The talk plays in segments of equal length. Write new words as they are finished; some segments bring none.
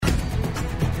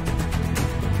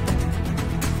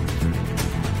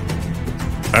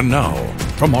And now,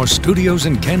 from our studios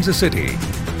in Kansas City,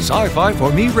 Sci-Fi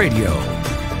for Me Radio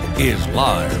is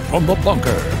live from the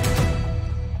bunker.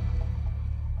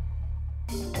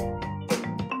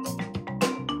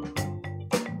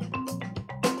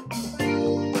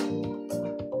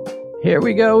 Here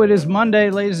we go. It is Monday,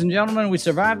 ladies and gentlemen. We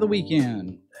survived the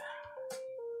weekend.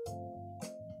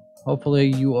 Hopefully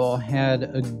you all had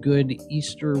a good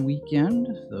Easter weekend,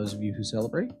 those of you who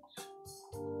celebrate.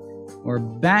 We're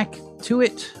back to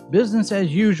it. Business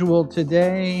as usual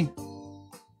today.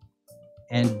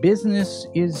 And business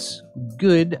is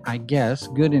good, I guess.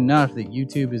 Good enough that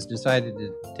YouTube has decided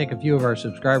to take a few of our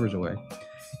subscribers away.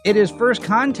 It is First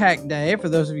Contact Day for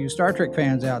those of you Star Trek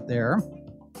fans out there.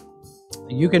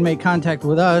 You can make contact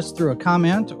with us through a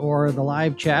comment or the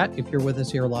live chat if you're with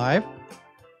us here live.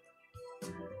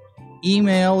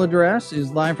 Email address is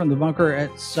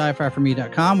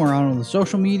livefromthebunker@scififorme.com. We're on all the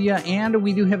social media, and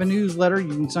we do have a newsletter you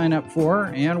can sign up for,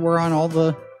 and we're on all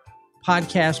the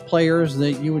podcast players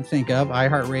that you would think of: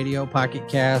 iHeartRadio, Pocket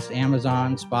Cast,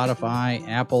 Amazon, Spotify,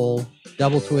 Apple,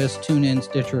 Double Twist, TuneIn,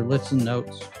 Stitcher, Listen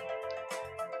Notes.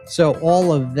 So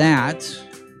all of that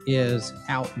is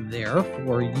out there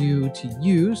for you to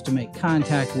use to make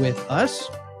contact with us.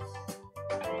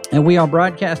 And we are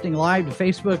broadcasting live to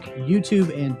Facebook,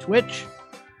 YouTube, and Twitch.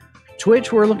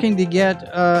 Twitch, we're looking to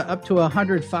get up to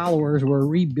 100 followers. We're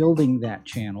rebuilding that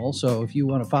channel. So if you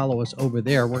want to follow us over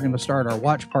there, we're going to start our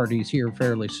watch parties here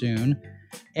fairly soon.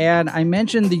 And I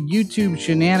mentioned the YouTube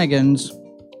shenanigans.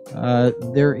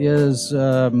 There's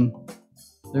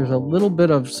a little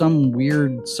bit of some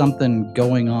weird something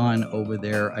going on over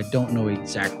there. I don't know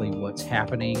exactly what's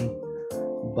happening,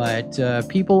 but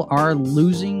people are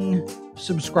losing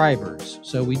subscribers.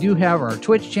 So we do have our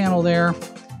Twitch channel there,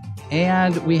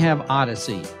 and we have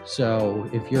Odyssey. So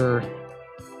if you're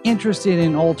interested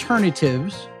in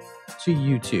alternatives to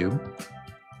YouTube,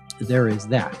 there is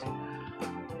that.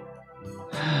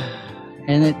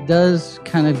 And it does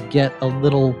kind of get a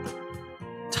little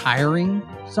tiring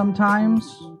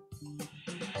sometimes.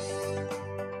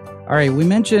 All right, we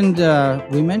mentioned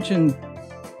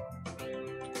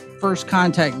First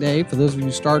Contact Day for those of you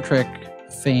Star Trek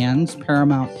fans.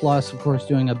 Paramount Plus, of course,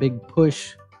 doing a big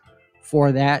push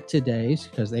for that today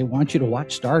because they want you to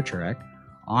watch Star Trek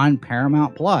on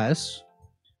Paramount Plus,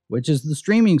 which is the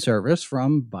streaming service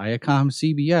from Viacom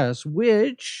CBS,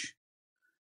 which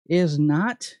is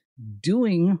not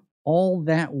doing all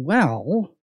that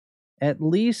well, at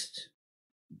least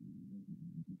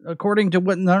according to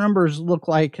what the numbers look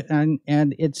like, and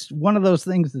it's one of those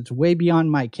things that's way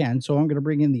beyond my ken, so I'm going to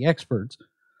bring in the experts.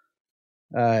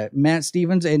 Matt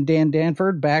Stevens and Dan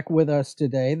Danford back with us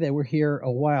today. They were here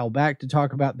a while back to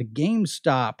talk about the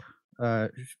GameStop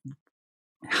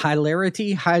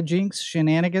hilarity, hijinks,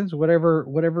 shenanigans,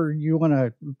 whatever you want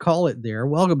to call it there.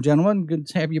 Welcome, gentlemen. Good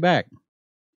to have you back.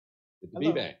 Good to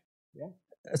be back. Yeah.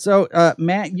 So,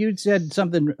 Matt, you said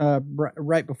something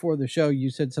right before the show. You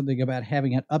said something about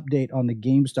having an update on the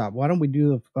GameStop. Why don't we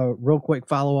do a real quick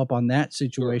follow-up on that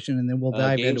situation, and then we'll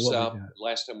dive into what we got.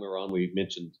 Last time we were on, we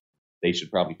mentioned they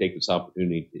should probably take this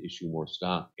opportunity to issue more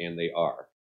stock, and they are.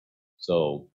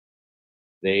 So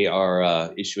they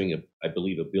are issuing, I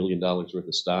believe, $1 billion worth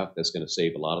of stock. That's going to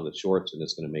save a lot of the shorts, and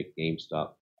it's going to make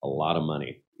GameStop a lot of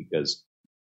money because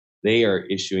they are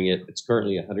issuing it. It's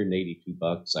currently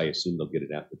 $182. I assume they'll get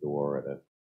it out the door at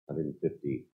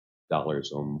 $150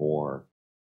 or more.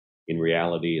 In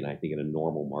reality, and I think in a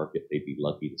normal market, they'd be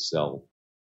lucky to sell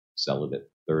it at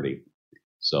 $30.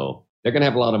 So they're going to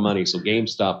have a lot of money. So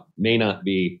GameStop may not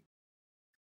be.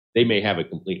 They may have a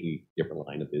completely different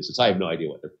line of business. I have no idea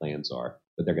what their plans are,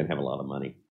 but they're going to have a lot of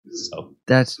money. So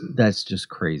that's just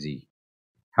crazy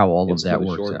how all of that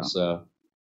works out.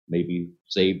 Maybe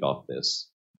saved off this.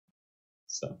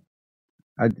 So,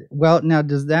 well, now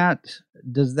does that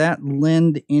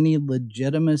lend any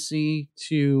legitimacy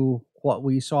to what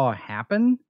we saw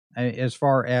happen? As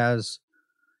far as,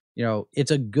 you know,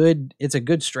 it's a good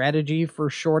strategy for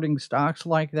shorting stocks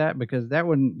like that, because that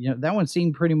one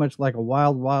seemed pretty much like a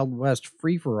wild west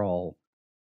free for all.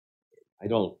 I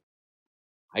don't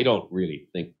really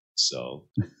think so.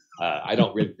 I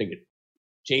don't really think it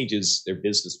changes their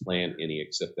business plan any,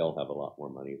 except they'll have a lot more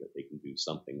money that they can do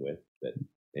something with that,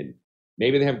 and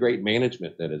maybe they have great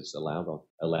management that has allowed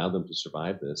them to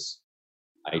survive this.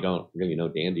 I don't really know.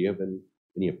 Dan, do you have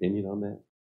any opinion on that?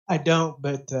 I don't,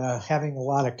 but having a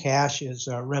lot of cash is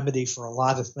a remedy for a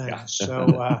lot of things. Yeah.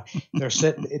 So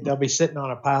they'll be sitting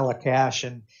on a pile of cash,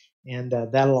 and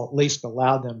that'll at least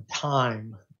allow them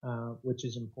time, which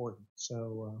is important.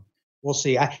 So we'll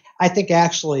see. I think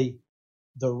actually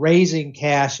the raising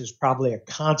cash is probably a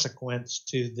consequence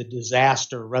to the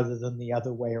disaster rather than the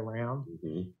other way around.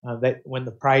 That when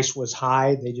the price was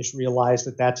high, they just realized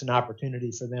that that's an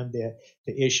opportunity for them to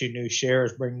issue new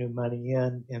shares, bring new money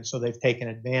in, and so they've taken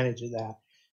advantage of that.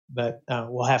 But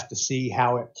we'll have to see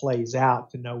how it plays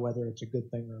out to know whether it's a good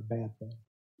thing or a bad thing.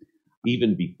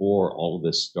 Even before all of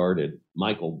this started,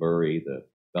 Michael Burry, the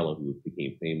fellow who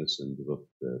became famous in the book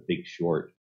The Big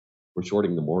Short, for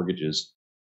shorting the mortgages,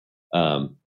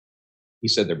 he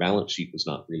said their balance sheet was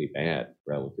not really bad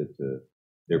relative to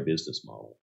their business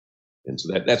model. And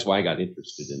so that's why I got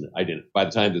interested in it. I didn't, by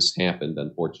the time this happened,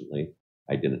 unfortunately,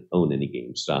 I didn't own any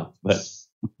GameStop, but,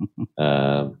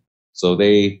 so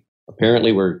they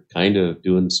apparently were kind of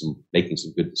making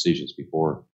some good decisions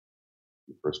before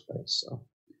in the first place. So.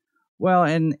 Well,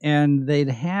 and they'd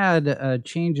had a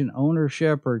change in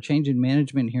ownership or change in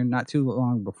management here not too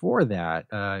long before that,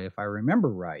 if I remember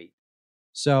right.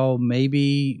 So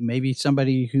maybe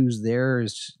somebody who's there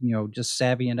is, just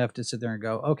savvy enough to sit there and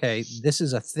go, okay, this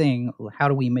is a thing. How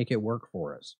do we make it work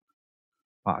for us?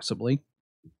 Possibly.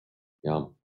 Yeah.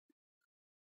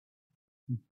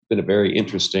 It's been a very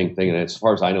interesting thing. And as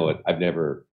far as I know, I've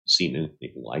never seen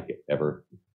anything like it ever.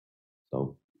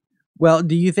 So. Well,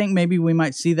 do you think maybe we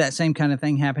might see that same kind of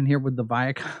thing happen here with the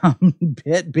Viacom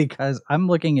bit? Because I'm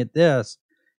looking at this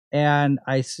and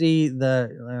I see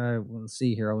let's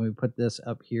see here. Let me put this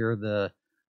up here. The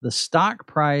stock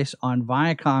price on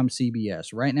Viacom CBS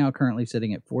right now currently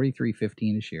sitting at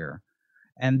 $43.15 a share.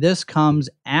 And this comes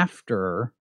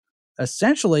after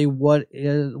essentially what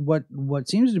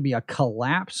seems to be a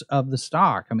collapse of the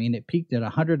stock. I mean, it peaked at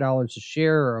 $100 a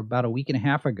share about a week and a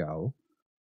half ago.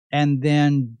 And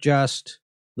then just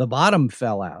the bottom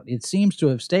fell out. It seems to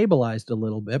have stabilized a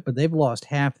little bit, but they've lost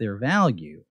half their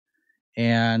value.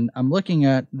 And I'm looking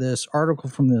at this article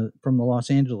from the Los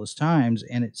Angeles Times,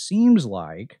 and it seems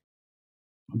like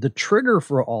the trigger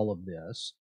for all of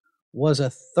this was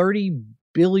a $30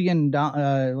 billion.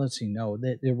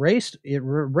 It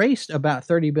erased about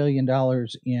 $30 billion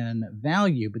in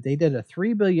value, but they did a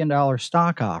 $3 billion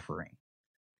stock offering.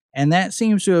 And that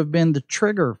seems to have been the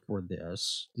trigger for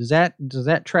this. Does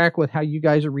that track with how you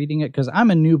guys are reading it? Because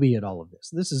I'm a newbie at all of this.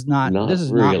 This is not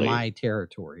really my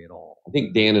territory at all. I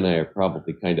think Dan and I are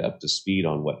probably kind of up to speed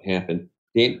on what happened.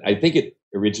 Dan, I think it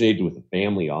originated with a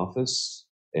family office.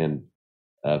 And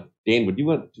Dan,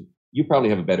 you probably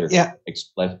have a better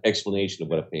explanation of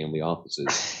what a family office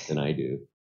is than I do.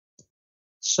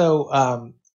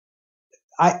 So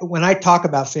when I talk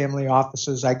about family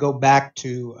offices, I go back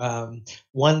to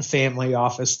one family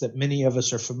office that many of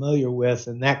us are familiar with,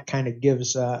 and that kind of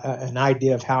gives an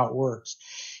idea of how it works.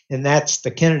 And that's the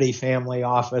Kennedy family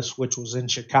office, which was in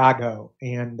Chicago.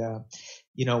 And,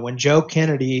 when Joe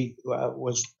Kennedy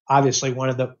was obviously one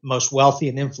of the most wealthy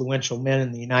and influential men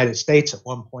in the United States at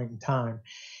one point in time,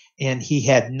 and he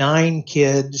had 9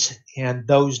 kids, and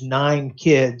those 9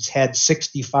 kids had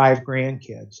 65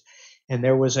 grandkids. And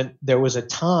there was a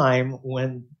time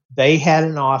when they had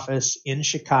an office in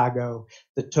Chicago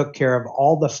that took care of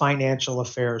all the financial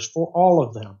affairs for all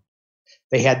of them.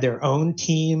 They had their own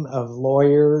team of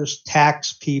lawyers,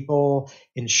 tax people,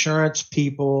 insurance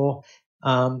people,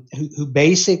 who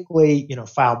basically,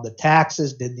 filed the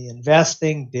taxes, did the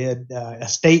investing, did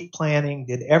estate planning,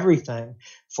 did everything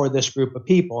for this group of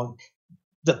people. And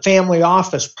the family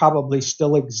office probably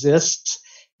still exists.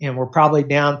 And we're probably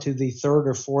down to the 3rd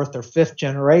or 4th or 5th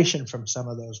generation from some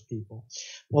of those people.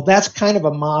 Well, that's kind of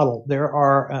a model. There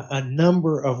are a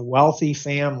number of wealthy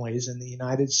families in the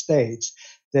United States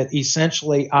that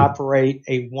essentially operate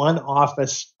a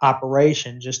one-office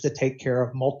operation just to take care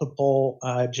of multiple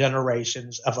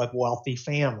generations of a wealthy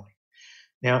family.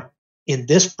 Now, in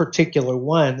this particular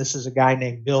one, this is a guy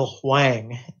named Bill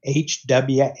Hwang,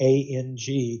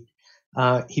 Hwang.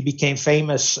 He became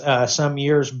famous some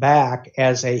years back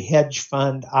as a hedge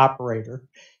fund operator.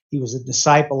 He was a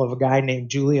disciple of a guy named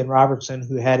Julian Robertson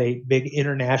who had a big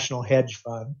international hedge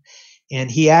fund. And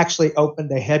he actually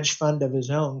opened a hedge fund of his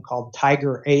own called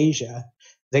Tiger Asia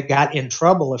that got in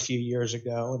trouble a few years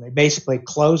ago. And they basically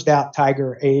closed out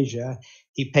Tiger Asia.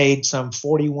 He paid some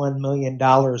 $41 million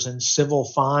in civil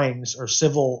fines or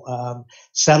civil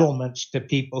settlements to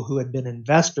people who had been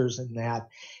investors in that.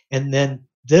 And then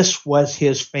this was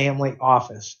his family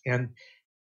office. And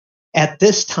at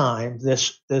this time,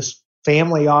 this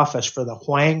family office for the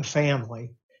Hwang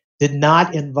family did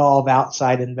not involve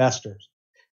outside investors.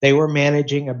 They were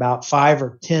managing about $5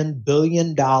 or $10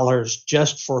 billion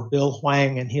just for Bill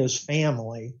Hwang and his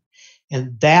family.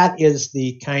 And that is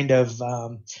the kind of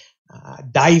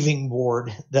diving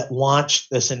board that launched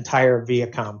this entire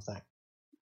Viacom thing.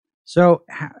 So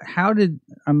how did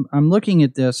I'm looking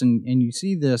at this and you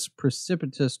see this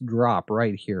precipitous drop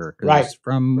right here, Right.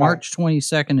 From March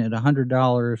 22nd at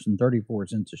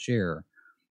 $100.34 a share,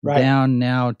 Right. down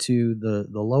now to the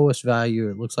lowest value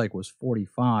it looks like was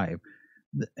 45.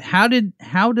 How does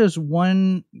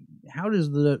the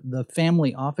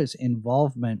family office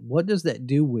involvement, what does that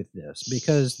do with this?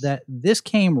 Because this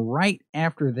came right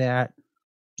after that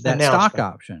stock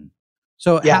option.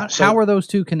 So how are those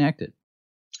two connected?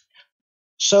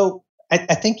 So I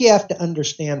think you have to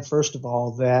understand, first of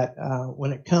all, that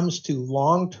when it comes to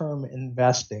long-term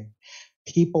investing,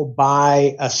 people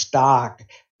buy a stock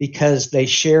because they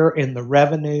share in the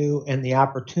revenue and the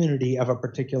opportunity of a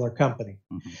particular company.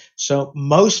 Mm-hmm. So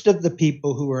most of the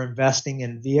people who are investing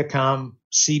in Viacom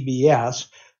CBS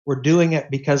were doing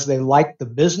it because they liked the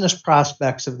business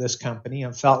prospects of this company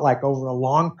and felt like over a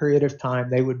long period of time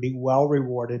they would be well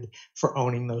rewarded for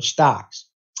owning those stocks.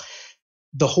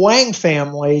 The Huang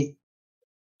family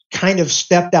kind of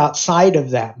stepped outside of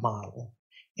that model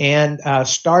and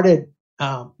started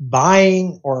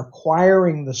buying or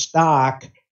acquiring the stock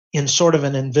in sort of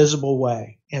an invisible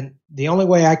way. And the only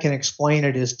way I can explain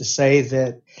it is to say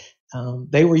that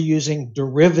they were using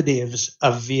derivatives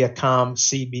of Viacom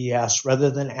CBS rather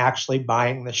than actually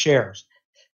buying the shares.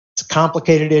 It's a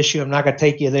complicated issue. I'm not going to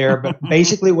take you there, but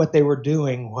basically what they were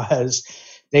doing was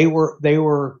they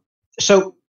were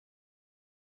so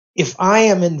if I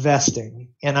am investing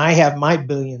and I have my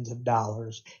billions of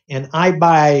dollars and I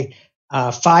buy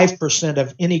 5%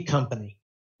 of any company,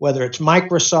 whether it's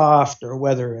Microsoft or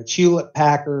whether it's Hewlett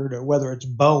Packard or whether it's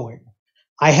Boeing,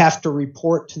 I have to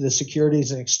report to the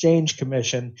Securities and Exchange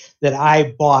Commission that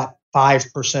I bought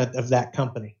 5% of that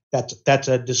company. That's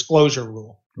a disclosure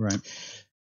rule. Right.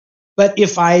 But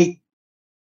if I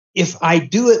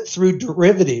do it through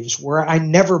derivatives where I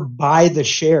never buy the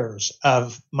shares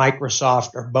of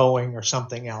Microsoft or Boeing or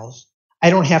something else, I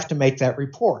don't have to make that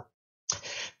report.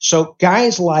 So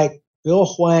guys like Bill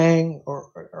Huang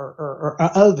or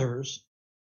others,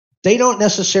 they don't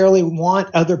necessarily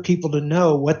want other people to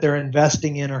know what they're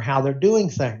investing in or how they're doing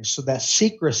things. So that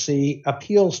secrecy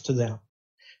appeals to them.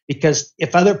 Because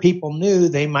if other people knew,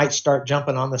 they might start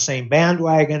jumping on the same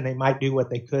bandwagon. They might do what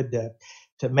they could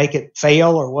to make it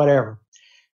fail or whatever.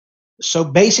 So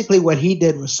basically what he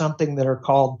did was something that are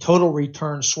called total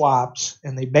return swaps.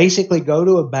 And they basically go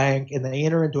to a bank and they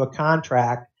enter into a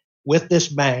contract with this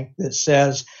bank that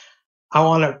says, I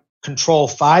want to control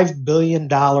 $5 billion of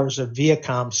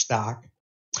Viacom stock.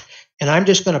 And I'm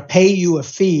just going to pay you a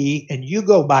fee and you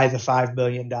go buy the $5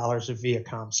 billion of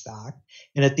Viacom stock.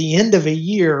 And at the end of a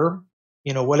year,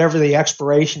 whatever the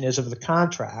expiration is of the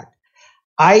contract,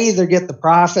 I either get the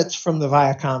profits from the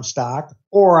Viacom stock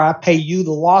or I pay you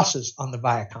the losses on the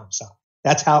Viacom stock.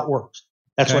 That's how it works.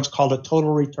 That's what's called a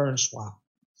total return swap.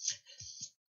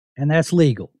 And that's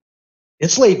legal.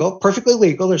 It's legal, perfectly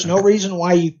legal. There's no reason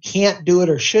why you can't do it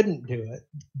or shouldn't do it.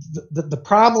 The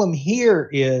problem here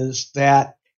is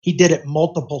that he did it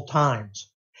multiple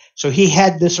times. So he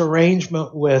had this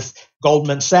arrangement with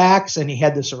Goldman Sachs, and he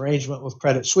had this arrangement with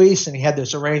Credit Suisse, and he had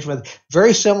this arrangement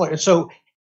very similar. And so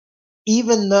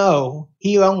even though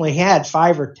he only had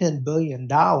 $5 or $10 billion,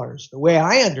 the way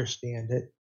I understand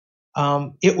it,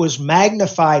 it was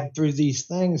magnified through these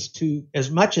things to as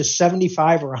much as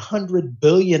 $75 or $100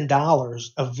 billion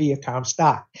of Viacom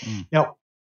stock. Now,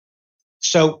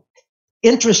 so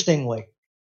interestingly,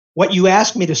 what you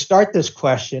asked me to start this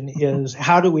question is,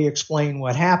 how do we explain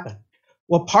what happened?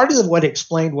 Well, part of what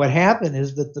explained what happened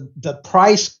is that the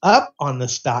price up on the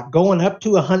stock, going up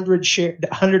to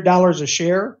 $100 a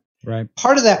share, right?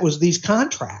 Part of that was these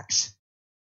contracts.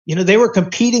 They were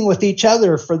competing with each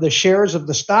other for the shares of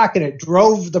the stock, and it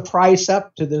drove the price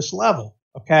up to this level,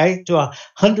 to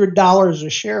 $100 a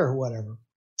share or whatever.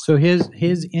 So his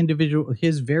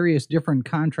various different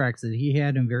contracts that he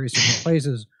had in various different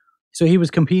places, so he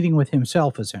was competing with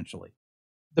himself, essentially.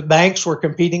 The banks were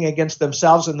competing against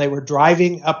themselves, and they were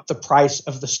driving up the price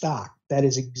of the stock. That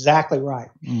is exactly right.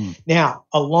 Now,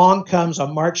 along comes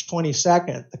on March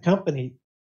 22nd, the company.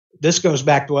 This goes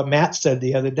back to what Matt said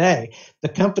the other day. The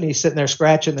company's sitting there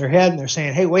scratching their head and they're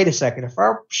saying, hey, wait a second. If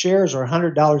our shares are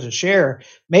 $100 a share,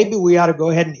 maybe we ought to go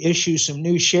ahead and issue some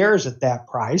new shares at that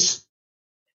price.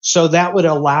 So that would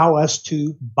allow us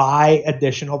to buy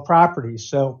additional properties.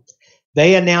 So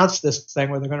they announced this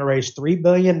thing where they're going to raise $3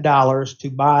 billion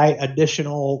to buy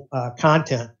additional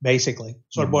content, basically.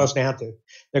 That's what it boils down to.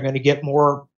 They're going to get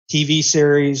more TV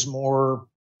series, more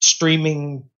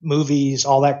streaming movies,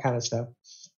 all that kind of stuff.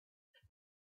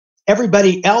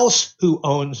 Everybody else who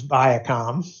owns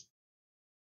Viacom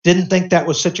didn't think that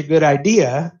was such a good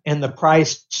idea, and the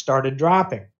price started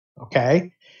dropping.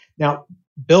 Now,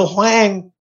 Bill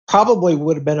Hwang probably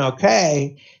would have been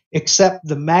okay, except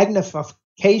the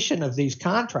magnification of these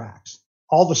contracts.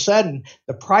 All of a sudden,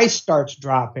 the price starts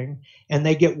dropping, and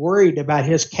they get worried about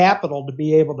his capital to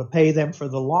be able to pay them for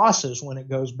the losses when it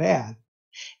goes bad.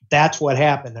 That's what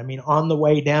happened. I mean, on the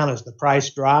way down, as the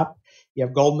price dropped, you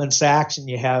have Goldman Sachs and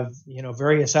you have,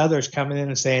 various others coming in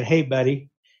and saying, "Hey, buddy,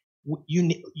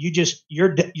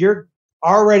 you're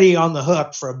already on the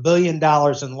hook for $1 billion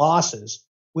in losses.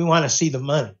 We want to see the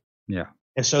money." Yeah.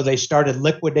 And so they started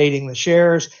liquidating the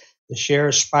shares. The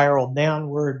shares spiraled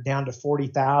downward down to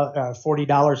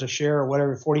 $40 a share or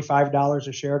whatever, $45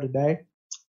 a share today.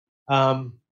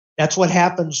 That's what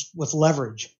happens with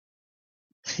leverage.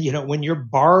 When you're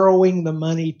borrowing the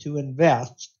money to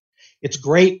invest, it's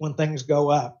great when things go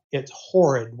up. It's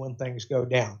horrid when things go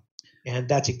down. And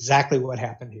that's exactly what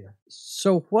happened here.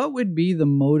 So what would be the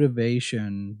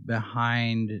motivation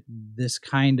behind this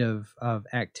kind of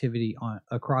activity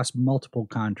across multiple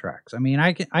contracts? I mean,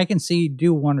 I can see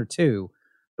do one or two,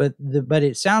 but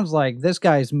it sounds like this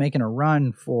guy's making a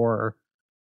run for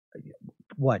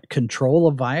what, control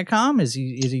of Viacom? Is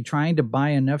he trying to buy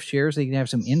enough shares that he can have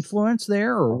some influence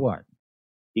there, or what?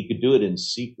 He could do it in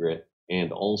secret,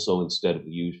 and also instead of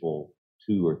the usual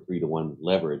 2 or 3 to 1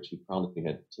 leverage, he probably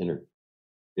had 10 or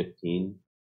 15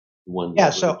 to 1 Yeah,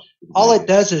 leverage. so all it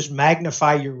does is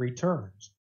magnify your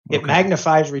returns. It Okay.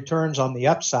 magnifies returns on the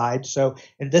upside. So,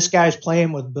 and this guy's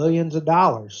playing with billions of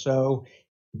dollars. So,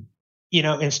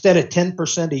 instead of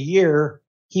 10% a year,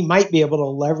 he might be able to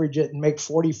leverage it and make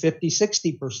 40, 50,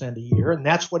 60% a year. And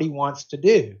that's what he wants to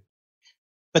do.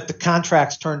 But the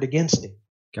contract's turned against him.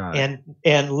 Got it.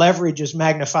 And leverage is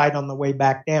magnified on the way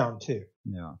back down too.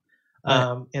 Yeah.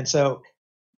 And so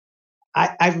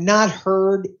I've not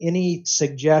heard any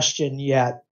suggestion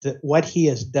yet that what he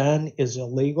has done is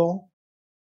illegal,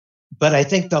 but I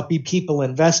think there'll be people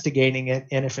investigating it.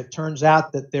 And if it turns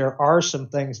out that there are some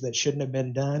things that shouldn't have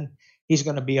been done, he's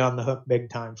going to be on the hook big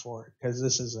time for it, because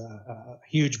this is a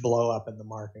huge blow up in the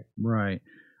market. Right.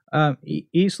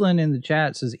 Eastland in the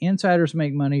chat says, insiders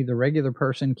make money. The regular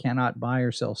person cannot buy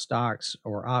or sell stocks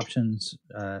or options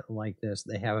like this.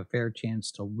 They have a fair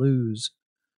chance to lose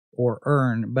or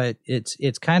earn, but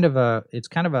it's kind of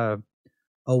a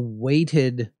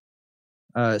weighted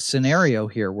scenario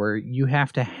here where you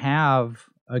have to have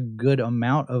a good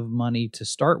amount of money to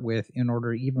start with in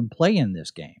order to even play in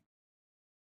this game.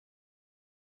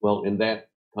 Well, in that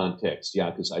context, yeah,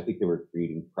 because I think they were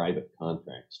creating private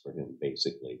contracts for him,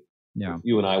 basically. Yeah. If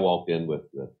you and I walked in with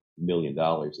 $1 million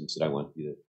and said, "I want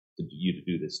you to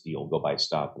do this deal, go buy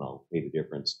stock, and I'll pay the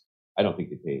difference," I don't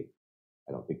think they'd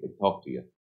talk to you.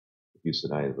 If you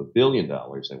said, "I have $1 billion, I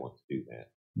want to do that,"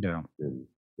 Yeah. then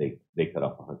they cut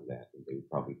off 100 of that, and they would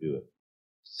probably do it.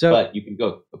 So, but you can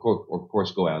go, of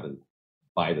course, go out and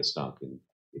buy the stock, and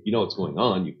if you know what's going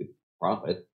on, you could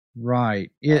profit.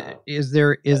 right. Is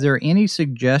there any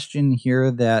suggestion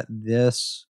here that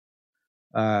this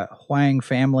Hwang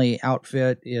family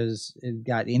outfit is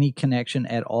got any connection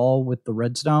at all with the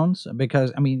Redstones?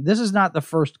 Because, I mean, this is not the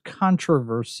first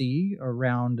controversy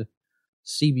around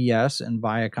CBS and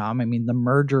Viacom. I mean, the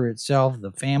merger itself,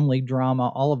 the family drama,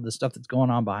 all of the stuff that's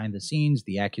going on behind the scenes,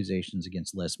 the accusations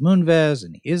against Les Moonves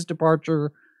and his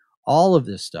departure, all of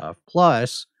this stuff.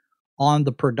 Plus, on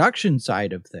the production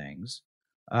side of things,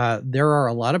 there are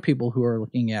a lot of people who are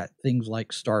looking at things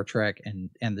like Star Trek and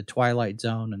the Twilight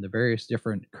Zone and the various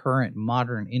different current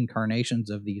modern incarnations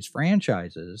of these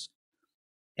franchises,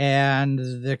 and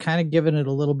they're kind of giving it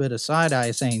a little bit of side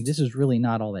eye, saying this is really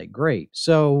not all that great.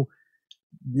 So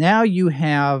now you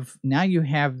have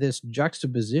this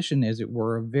juxtaposition, as it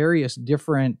were, of various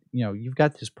different, you've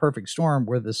got this perfect storm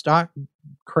where the stock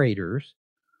craters.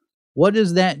 What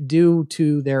does that do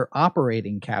to their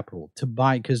operating capital to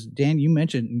buy? Because Dan, you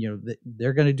mentioned, that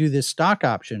they're going to do this stock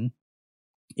option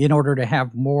in order to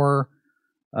have more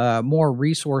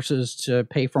resources to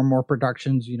pay for more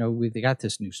productions. They got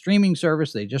this new streaming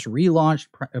service. They just relaunched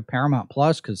Paramount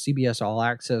Plus because CBS All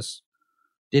Access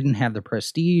didn't have the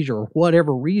prestige or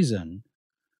whatever reason.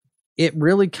 It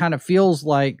really kind of feels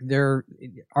like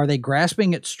are they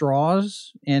grasping at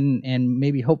straws and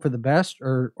maybe hope for the best,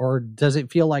 or does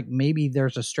it feel like maybe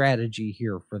there's a strategy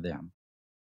here for them?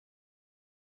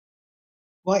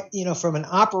 Well, from an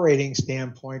operating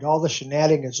standpoint, all the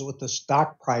shenanigans with the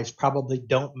stock price probably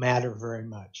don't matter very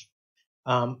much,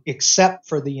 except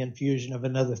for the infusion of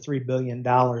another $3 billion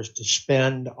to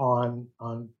spend on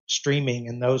streaming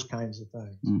and those kinds of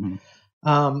things.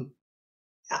 Mm-hmm.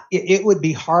 It would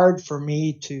be hard for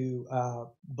me to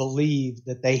believe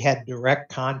that they had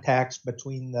direct contacts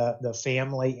between the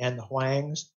family and the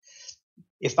Hwangs.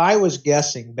 if I was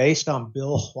guessing based on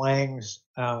Bill Huang's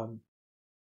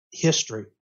history,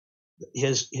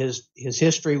 his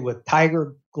history with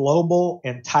Tiger Global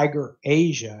and Tiger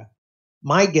Asia,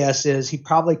 my guess is he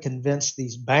probably convinced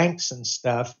these banks and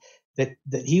stuff that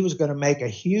he was going to make a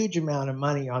huge amount of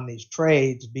money on these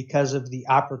trades because of the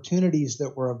opportunities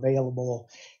that were available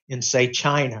in, say,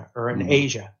 China or in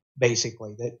Asia,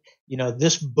 basically. That,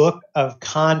 this book of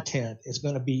content is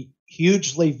going to be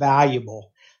hugely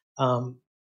valuable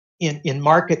in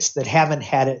markets that haven't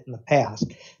had it in the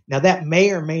past. Now, that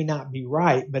may or may not be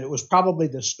right, but it was probably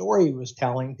the story he was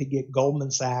telling to get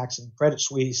Goldman Sachs and Credit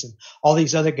Suisse and all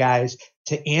these other guys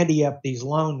to ante up these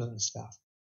loans and stuff.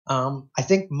 I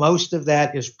think most of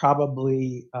that is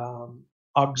probably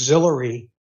auxiliary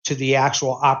to the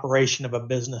actual operation of a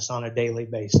business on a daily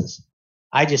basis.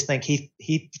 I just think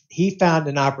he found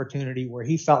an opportunity where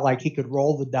he felt like he could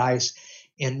roll the dice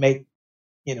and make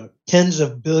tens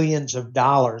of billions of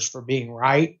dollars for being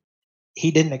right.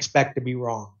 He didn't expect to be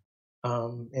wrong.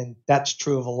 And that's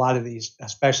true of a lot of these,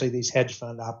 especially these hedge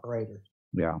fund operators.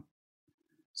 Yeah.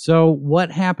 So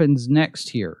what happens next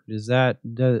here? Does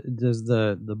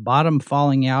the bottom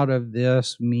falling out of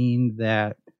this mean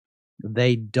that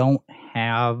they don't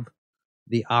have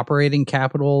the operating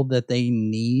capital that they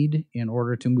need in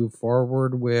order to move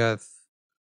forward with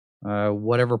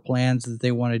whatever plans that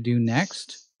they want to do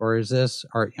next? Or is this,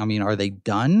 are they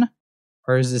done?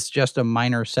 Or is this just a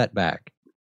minor setback?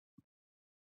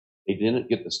 They didn't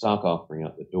get the stock offering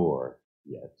out the door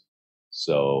yet,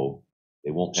 so they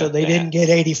won't have So they didn't get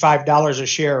 $85 a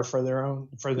share for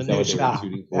the new stock.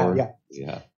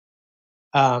 Yeah.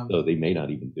 So they may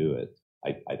not even do it.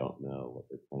 I don't know what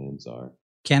their plans are.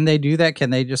 Can they do that? Can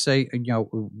they just say,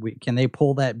 can they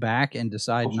pull that back and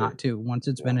decide not to once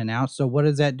it's been announced? So what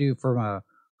does that do from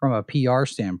a PR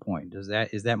standpoint?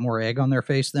 Is that more egg on their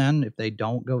face then if they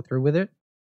don't go through with it?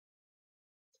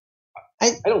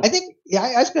 I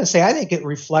was going to say, I think it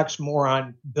reflects more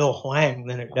on Bill Huang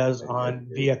than it does on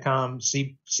Viacom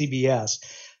CBS.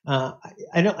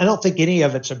 I don't think any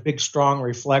of it's a big, strong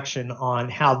reflection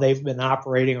on how they've been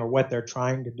operating or what they're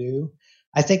trying to do.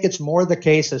 I think it's more the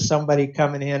case of somebody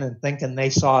coming in and thinking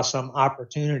they saw some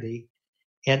opportunity,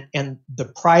 and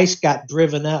the price got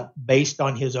driven up based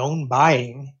on his own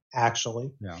buying,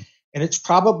 actually. Yeah. And it's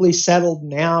probably settled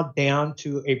now down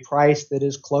to a price that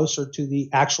is closer to the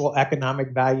actual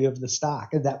economic value of the stock.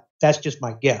 And that's just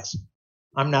my guess.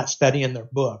 I'm not studying their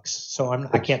books, so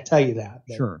I can't tell you that.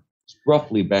 But. Sure. It's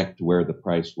roughly back to where the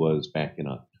price was back in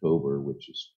October, which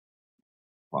is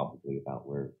probably about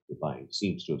where the buying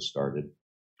seems to have started.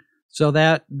 So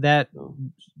that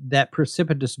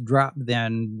precipitous drop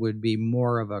then would be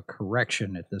more of a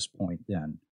correction at this point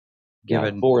then.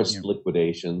 Given forced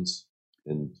liquidations.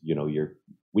 And,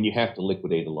 when you have to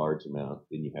liquidate a large amount,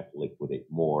 then you have to liquidate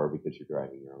more because you're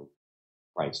driving your own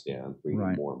price down,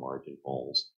 creating more margin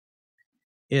holes.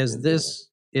 Is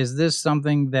this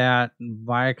something that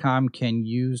Viacom can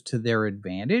use to their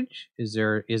advantage? Is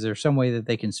there some way that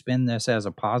they can spin this as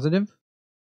a positive?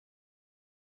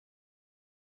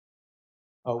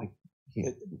 Oh,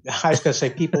 I was going to say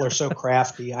people are so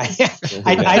crafty.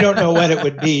 I don't know what it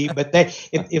would be, but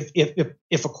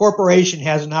if a corporation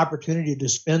has an opportunity to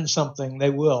spin something, they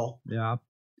will. Yeah.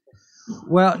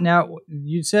 Well, now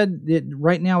you said that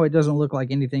right now it doesn't look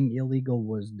like anything illegal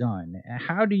was done.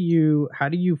 How do you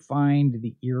find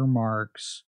the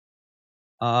earmarks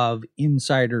of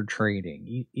insider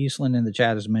trading? Eastland in the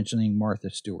chat is mentioning Martha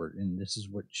Stewart, and this is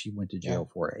what she went to jail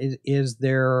for. Is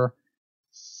there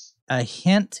a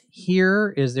hint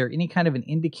here? Is there any kind of an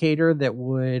indicator that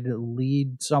would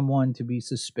lead someone to be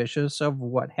suspicious of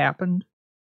what happened?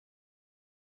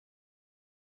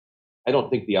 I don't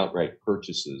think the outright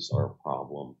purchases are a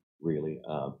problem, really.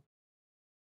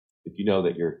 If you know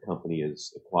that your company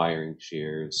is acquiring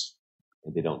shares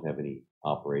and they don't have any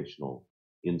operational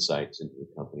insights into the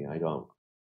company, I don't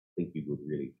think you would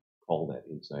really call that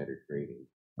insider trading.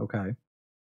 Okay.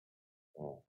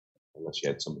 Unless you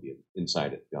had somebody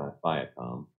inside at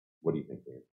Viacom. What do you think,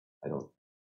 Dan? I don't.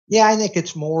 Yeah, I think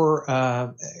it's more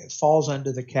falls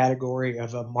under the category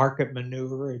of a market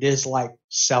maneuver. It is like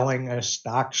selling a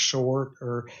stock short,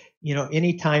 or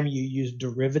anytime you use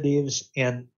derivatives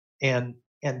and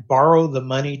borrow the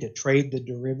money to trade the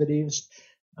derivatives.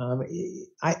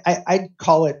 I'd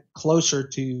call it closer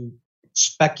to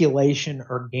speculation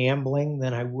or gambling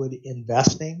than I would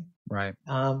investing. Right.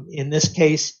 In this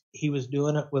case, he was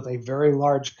doing it with a very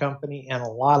large company and a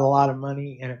lot of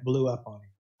money, and it blew up on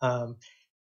him.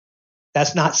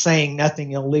 That's not saying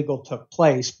nothing illegal took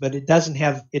place, but it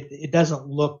doesn't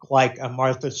look like a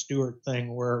Martha Stewart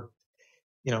thing where,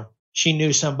 she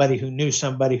knew somebody who knew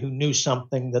somebody who knew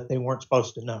something that they weren't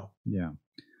supposed to know. Yeah.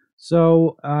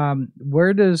 So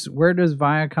where does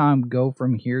Viacom go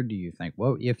from here, do you think?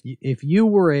 Well, if you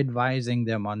were advising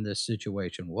them on this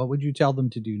situation, what would you tell them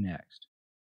to do next?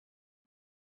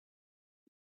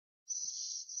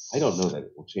 I don't know that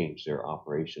it will change their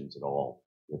operations at all.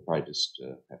 They'll probably just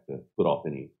have to put off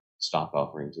any stock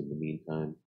offerings in the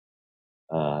meantime.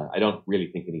 I don't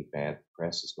really think any bad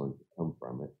press is going to come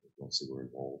from it unless they were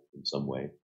involved in some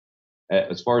way.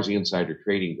 As far as the insider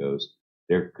trading goes,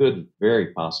 there could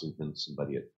very possibly been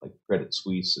somebody at like Credit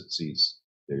Suisse that sees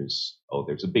there's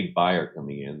a big buyer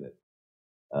coming in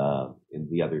that in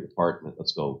the other department.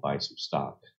 Let's go buy some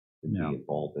stock and be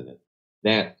involved in it.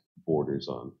 That borders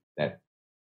on that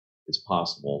is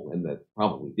possible, and that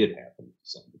probably did happen to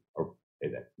somebody, or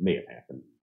that may have happened.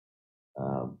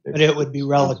 But it would be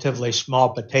relatively small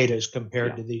potatoes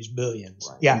compared to these billions.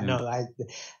 Right. Yeah, no,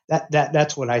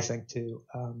 that's what I think too.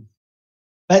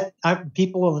 But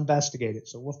people will investigate it,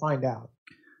 so we'll find out.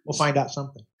 We'll find out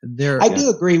something. I do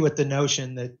agree with the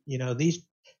notion that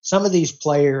some of these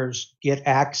players get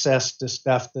access to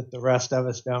stuff that the rest of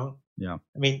us don't. Yeah.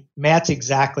 I mean, Matt's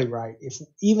exactly right.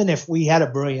 Even if we had a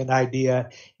brilliant idea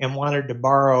and wanted to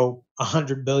borrow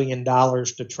 $100 billion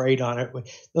to trade on it,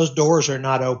 those doors are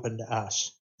not open to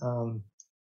us.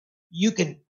 You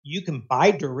can buy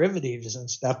derivatives and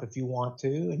stuff if you want to,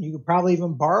 and you could probably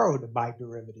even borrow to buy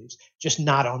derivatives, just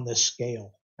not on this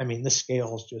scale. I mean, this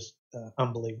scale is just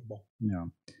unbelievable. Yeah.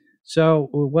 So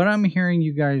what I'm hearing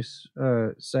you guys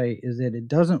say is that it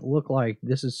doesn't look like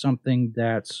this is something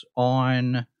that's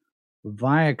on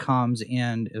Viacom's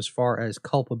end as far as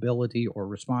culpability or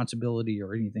responsibility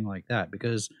or anything like that,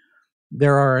 because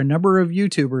there are a number of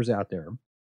YouTubers out there,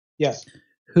 yes,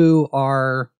 who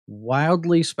are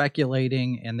wildly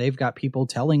speculating, and they've got people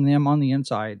telling them on the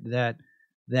inside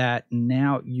that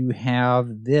now you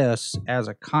have this as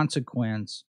a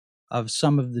consequence of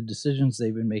some of the decisions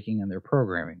they've been making in their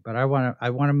programming. But I want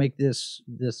to make this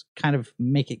kind of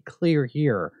make it clear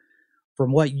here,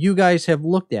 from what you guys have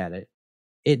looked at it.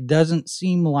 It doesn't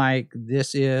seem like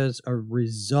this is a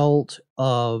result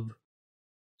of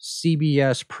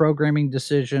CBS programming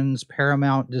decisions,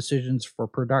 Paramount decisions for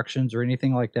productions, or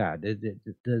anything like that.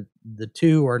 The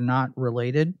two are not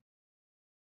related.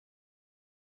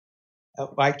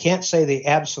 I can't say they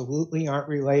absolutely aren't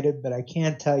related, but I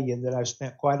can tell you that I've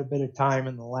spent quite a bit of time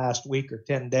in the last week or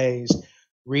 10 days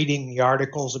reading the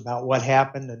articles about what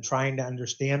happened and trying to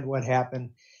understand what happened.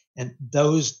 And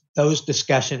those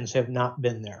discussions have not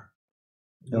been there.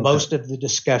 Okay. Most of the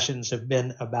discussions have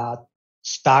been about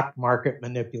stock market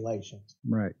manipulations.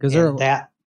 Right. Because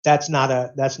that's not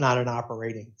an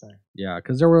operating thing. Yeah,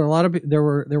 because there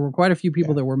were quite a few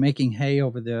people that were making hay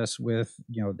over this with,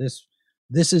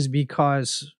 this is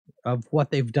because of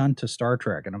what they've done to Star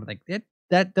Trek. And I'm like,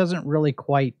 that doesn't really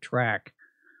quite track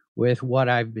with what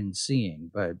I've been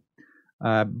seeing. But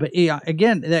yeah,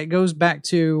 again, that goes back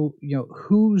to,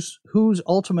 who's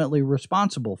ultimately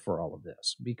responsible for all of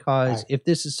this? Because if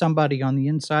this is somebody on the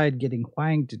inside getting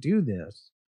Huang to do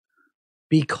this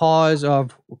because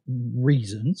of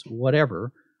reasons,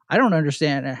 whatever, I don't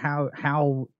understand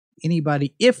how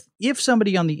anybody, if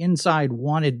somebody on the inside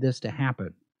wanted this to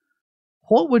happen,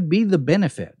 what would be the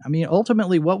benefit? I mean,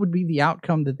 ultimately, what would be the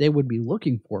outcome that they would be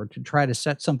looking for to try to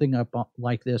set something up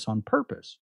like this on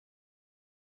purpose?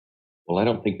 Well, I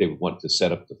don't think they would want to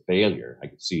set up the failure. I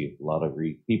could see a lot of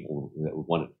people that would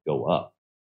want it to go up.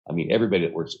 I mean, everybody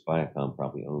that works at Viacom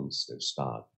probably owns their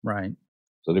stock. Right.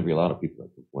 So there'd be a lot of people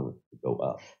that would want it to go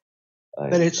up.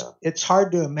 But it's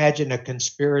hard to imagine a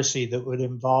conspiracy that would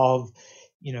involve,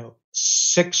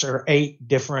 6 or 8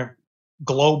 different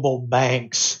global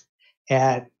banks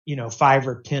at $5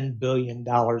 or $10 billion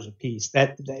a piece.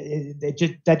 That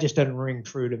just doesn't ring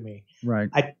true to me. Right.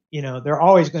 There are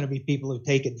always going to be people who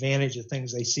take advantage of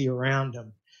things they see around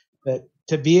them, but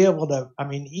to be able to, I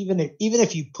mean, even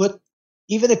if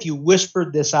you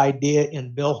whispered this idea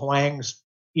in Bill Huang's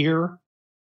ear,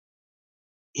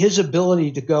 his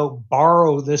ability to go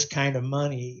borrow this kind of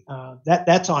money,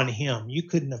 that's on him. You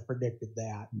couldn't have predicted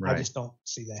that. Right. I just don't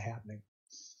see that happening.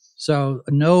 So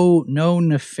no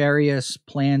nefarious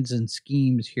plans and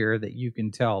schemes here that you can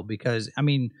tell, because I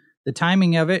mean the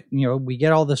timing of it, we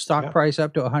get all the stock price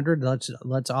up to 100.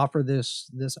 Let's offer this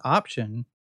option.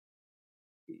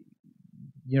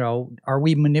 Are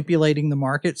we manipulating the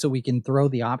market so we can throw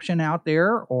the option out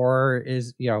there, or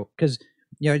is because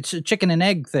it's a chicken and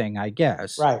egg thing, I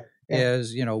guess. Right. Yeah.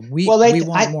 Is we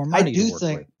want more money. I do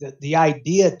think that the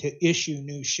idea to issue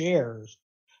new shares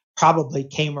probably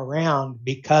came around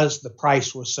because the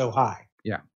price was so high.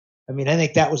 Yeah. I mean, I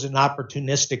think that was an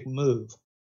opportunistic move.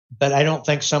 but I don't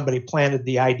think somebody planted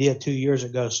the idea 2 years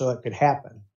ago so it could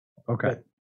happen. Okay.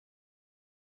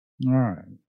 All right.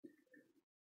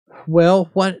 Well,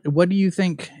 what do you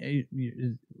think?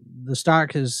 The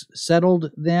stock has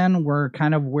settled then? We're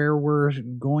kind of where we're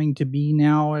going to be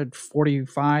now at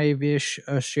 45-ish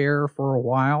a share for a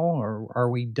while, or are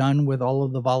we done with all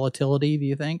of the volatility, do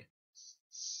you think?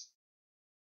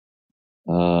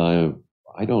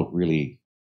 I don't really.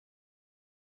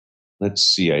 Let's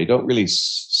see. I don't really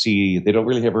see. They don't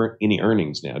really have any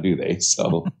earnings now, do they?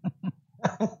 So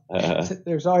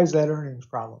there's always that earnings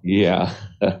problem. Yeah.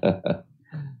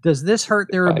 Does this hurt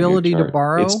their ability to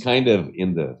borrow? It's kind of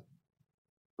in the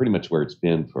pretty much where it's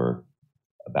been for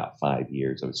about 5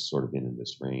 years. It's sort of been in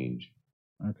this range.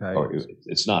 Okay. Or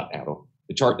it's not out of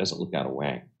the chart doesn't look out of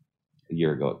whack. A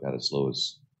year ago, it got as low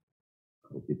as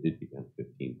it did become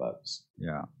 $15.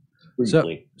 Yeah.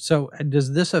 Briefly. So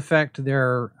does this affect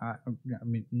their? I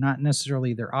mean, not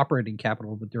necessarily their operating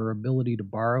capital, but their ability to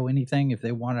borrow anything if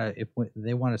they want to. If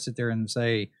they want to sit there and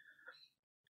say,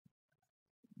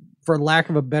 for lack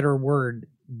of a better word,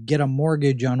 get a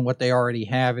mortgage on what they already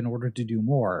have in order to do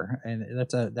more. And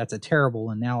that's a terrible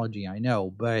analogy, I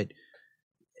know, but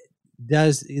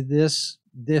does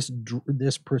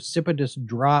this precipitous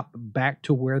drop back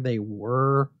to where they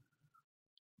were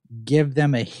give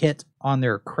them a hit on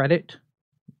their credit?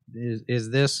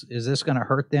 Is this going to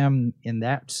hurt them in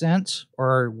that sense,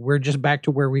 or we're just back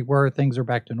to where we were, things are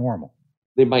back to normal?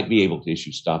 They might be able to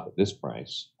issue stock at this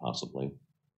price, possibly.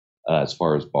 As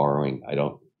far as borrowing, I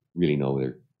don't really know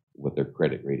what their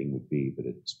credit rating would be, but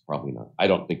it's probably not. I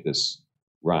don't think this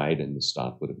ride in the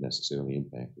stock would have necessarily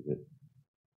impacted it.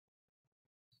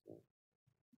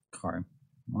 Okay.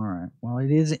 All right. Well,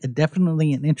 it is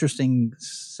definitely an interesting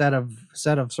set of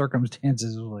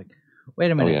circumstances. Like, wait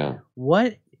a minute. Oh, yeah.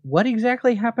 What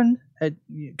exactly happened?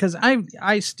 Because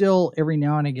I still every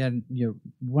now and again,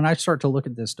 when I start to look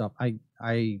at this stuff,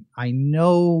 I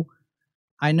know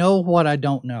what I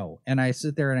don't know, and I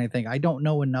sit there and I think I don't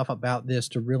know enough about this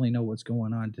to really know what's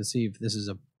going on to see if this is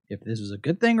a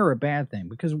good thing or a bad thing.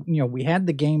 Because we had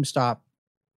the GameStop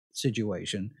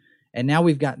situation, and now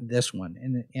we've got this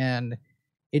one, and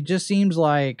it just seems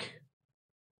like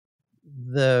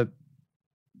the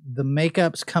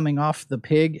makeup's coming off the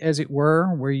pig, as it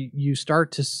were, where you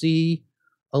start to see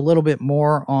a little bit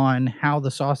more on how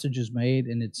the sausage is made,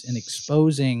 and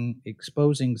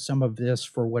exposing some of this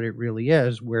for what it really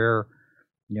is, where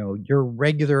your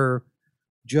regular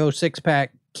Joe Sixpack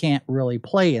can't really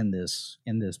play in this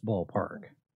ballpark.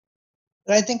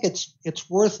 But I think it's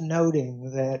worth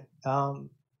noting that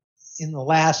in the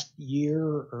last year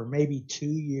or maybe 2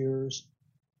 years,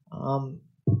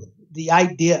 the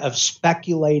idea of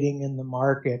speculating in the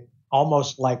market,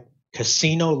 almost like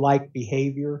casino-like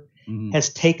behavior,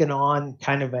 has taken on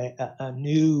kind of a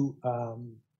new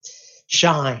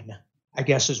shine, I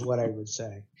guess is what I would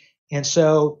say. And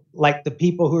so, like the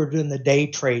people who are doing the day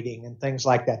trading and things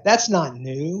like that, that's not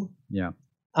new. Yeah.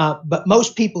 But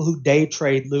most people who day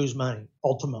trade lose money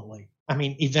ultimately. I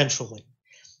mean, eventually.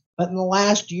 But in the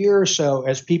last year or so,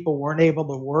 as people weren't able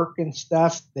to work and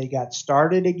stuff, they got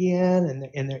started again,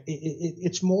 and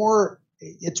it's more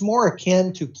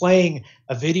akin to playing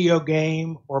a video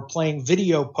game or playing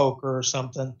video poker or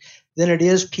something than it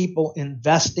is people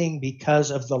investing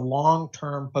because of the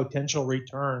long-term potential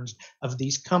returns of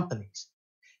these companies.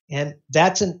 And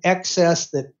that's an excess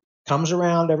that comes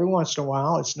around every once in a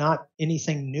while. It's not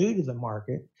anything new to the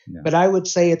market, but I would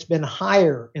say it's been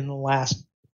higher in the last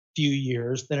few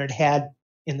years than it had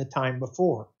in the time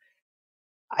before.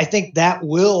 I think that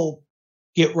will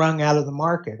get wrung out of the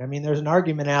market. I mean, there's an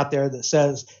argument out there that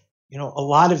says, a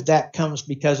lot of that comes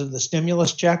because of the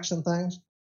stimulus checks and things.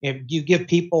 If you give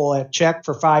people a check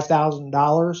for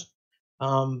 $5,000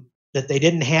 that they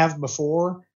didn't have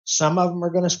before, some of them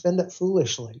are going to spend it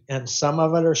foolishly, and some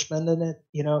of it are spending it,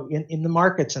 in the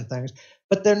markets and things.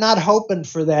 But they're not hoping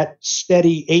for that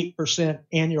steady 8%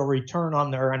 annual return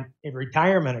on their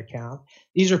retirement account.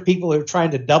 These are people who are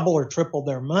trying to double or triple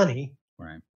their money,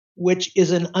 right? Which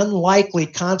is an unlikely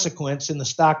consequence in the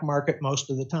stock market most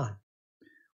of the time.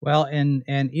 Well, and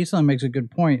Islam makes a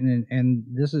good point, and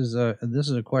this is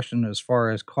a question as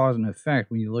far as cause and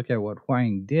effect. When you look at what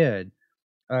Huang did,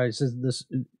 it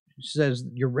says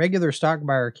your regular stock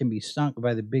buyer can be sunk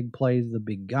by the big plays of the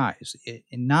big guys,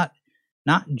 and not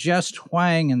just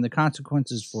Huang and the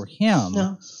consequences for him.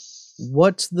 No.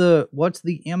 What's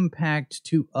the impact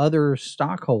to other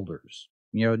stockholders?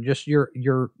 Just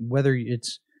your whether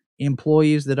it's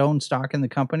employees that own stock in the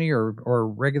company or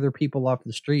regular people off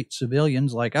the street,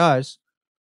 civilians like us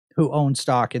who own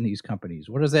stock in these companies.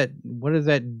 What does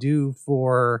that do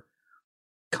for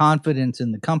confidence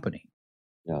in the company.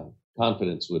 Yeah,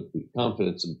 confidence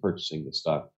in purchasing the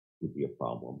stock would be a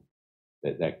problem.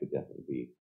 That could definitely be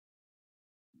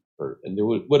hurt. And there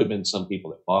would have been some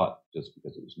people that bought just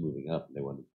because it was moving up and they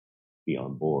wanted to be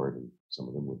on board, and some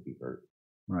of them would be hurt.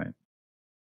 Right.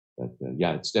 But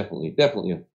yeah, it's definitely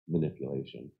a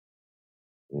manipulation,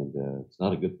 and it's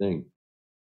not a good thing.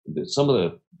 Some of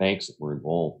the banks that were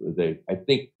involved, I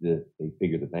think that they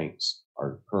figure the banks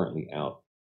are currently out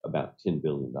about $10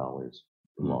 billion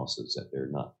in losses that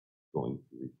they're not going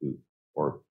to recoup,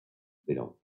 or they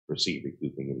don't foresee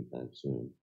recouping anytime soon.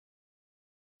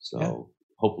 So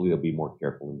hopefully they'll be more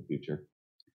careful in the future.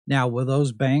 Now, will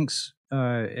those banks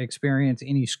experience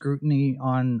any scrutiny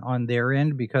on their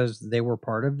end because they were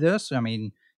part of this? I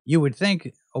mean, you would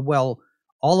think, well,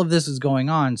 all of this is going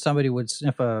on. Somebody would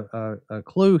sniff a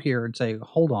clue here and say,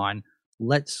 hold on,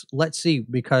 let's see,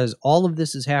 because all of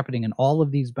this is happening and all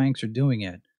of these banks are doing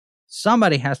it.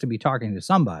 Somebody has to be talking to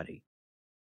somebody.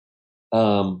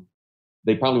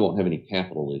 They probably won't have any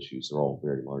capital issues. They're all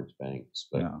very large banks,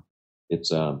 but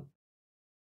it's, I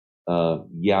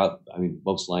mean,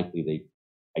 most likely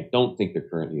I don't think they're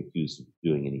currently accused of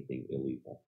doing anything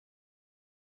illegal.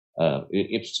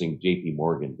 Interesting, JP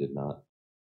Morgan did not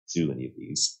do any of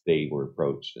these. They were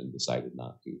approached and decided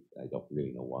not to. I don't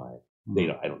really know why.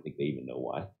 I don't think they even know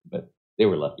why, but they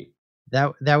were lucky.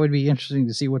 That would be interesting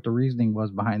to see what the reasoning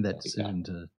was behind that decision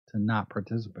to not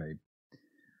participate.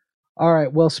 All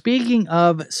right. Well, speaking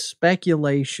of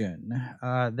speculation,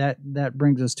 that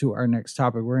brings us to our next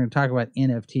topic. We're going to talk about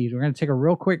NFTs. We're going to take a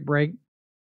real quick break.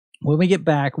 When we get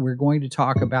back, we're going to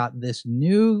talk about this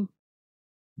new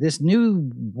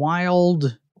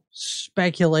wild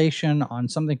speculation on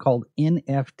something called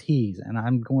NFTs, and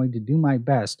I'm going to do my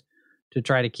best to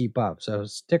try to keep up. So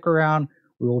stick around.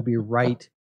 We will be right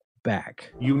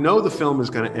back. You know the film is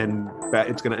going to end.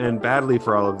 It's going to end badly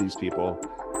for all of these people,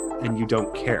 and you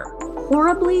don't care.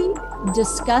 Horribly,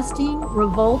 disgusting,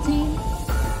 revolting.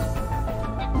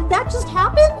 Did that just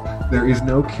happen? There is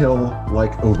no kill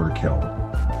like overkill.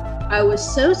 I was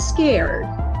so scared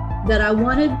that I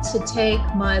wanted to take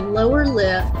my lower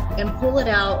lip and pull it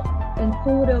out and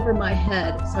pull it over my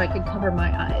head so I could cover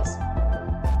my eyes.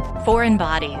 Foreign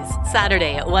Bodies,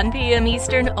 Saturday at 1 p.m.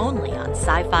 Eastern, only on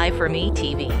Sci-Fi for Me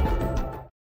TV.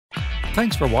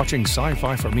 Thanks for watching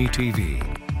Sci-Fi for Me TV.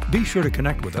 Be sure to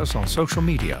connect with us on social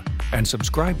media and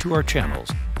subscribe to our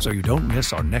channels so you don't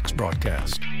miss our next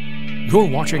broadcast. You're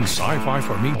watching Sci-Fi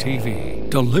for Me TV,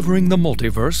 delivering the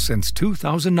multiverse since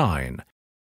 2009.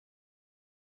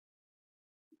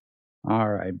 All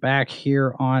right, back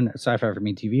here on Sci-Fi for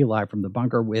Me TV, live from the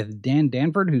bunker with Dan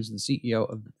Danford, who's the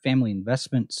CEO of the Family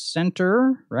Investment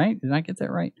Center, right? Did I get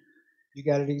that right? You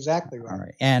got it exactly right. All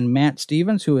right. And Matt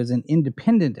Stevens, who is an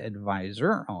independent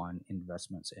advisor on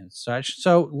investments and such.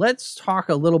 So let's talk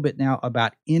a little bit now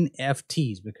about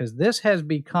NFTs, because this has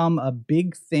become a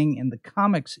big thing in the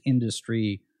comics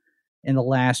industry in the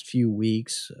last few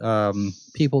weeks.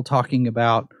 People talking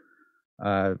about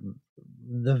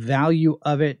the value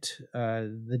of it,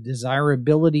 the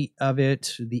desirability of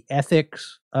it, the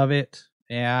ethics of it,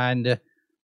 and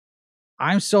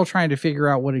I'm still trying to figure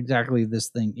out what exactly this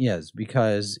thing is,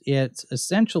 because it's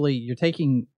essentially, you're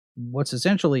taking what's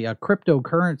essentially a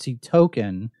cryptocurrency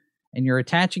token and you're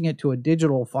attaching it to a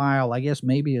digital file, I guess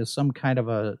maybe as some kind of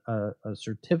a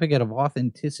certificate of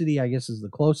authenticity, I guess is the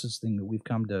closest thing that we've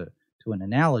come to an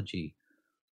analogy.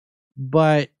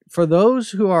 But for those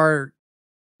who are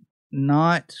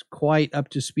not quite up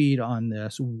to speed on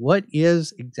this, what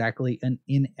is exactly an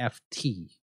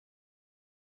NFT?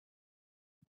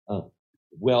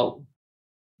 Well,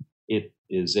 it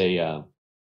is a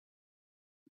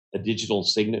digital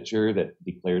signature that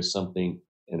declares something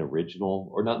an original,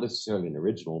 or not necessarily an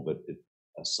original, but it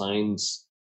assigns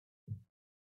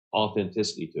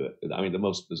authenticity to it. I mean, the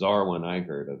most bizarre one I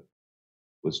heard of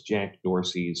was Jack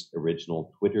Dorsey's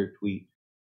original Twitter tweet.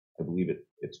 I believe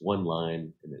it's one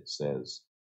line, and it says,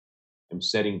 "I'm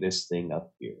setting this thing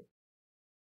up here."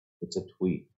 It's a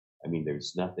tweet. I mean,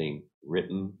 there's nothing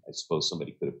written. I suppose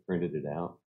somebody could have printed it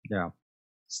out. Yeah.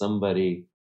 Somebody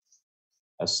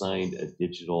assigned a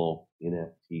digital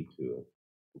NFT to it,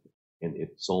 and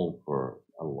it sold for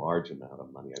a large amount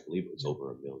of money. I believe it was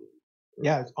over $1 million.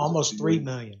 Yeah, it's almost 3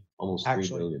 million. Almost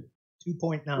Actually, 3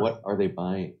 million. 2.9. What are they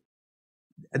buying?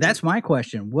 That's my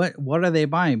question. What are they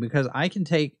buying? Because I can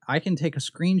take a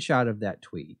screenshot of that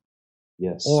tweet.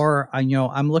 Yes. Or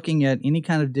I'm looking at any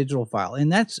kind of digital file,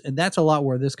 and that's a lot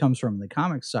where this comes from. The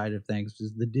comics side of things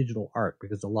is the digital art,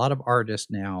 because a lot of artists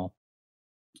now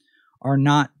are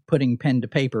not putting pen to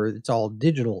paper. It's all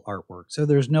digital artwork. So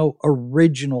there's no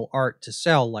original art to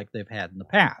sell like they've had in the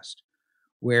past.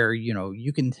 where,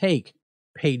 you can take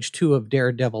page 2 of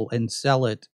Daredevil and sell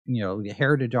it. The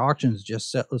Heritage Auctions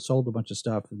just sold a bunch of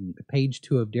stuff, and page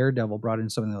 2 of Daredevil brought in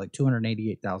something like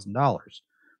 $288,000.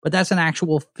 But that's an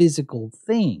actual physical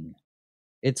thing.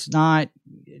 It's not.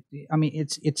 I mean,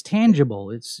 it's tangible.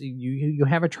 It's you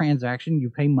have a transaction, you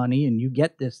pay money, and you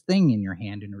get this thing in your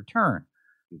hand in return.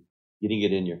 Getting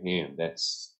it in your hand,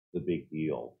 that's the big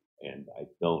deal. And I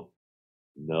don't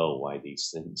know why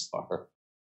these things are.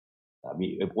 I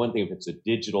mean, one thing, if it's a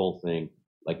digital thing,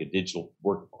 like a digital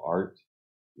work of art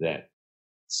that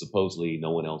supposedly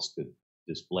no one else could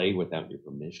display without your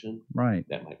permission, right?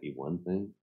 That might be one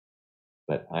thing.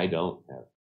 But I don't have.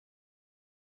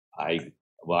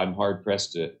 I'm hard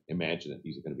pressed to imagine that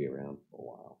these are going to be around for a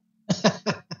while.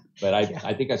 But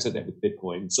I think I said that with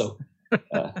Bitcoin. So,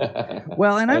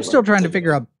 well, and I'm still trying to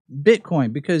figure out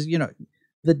Bitcoin because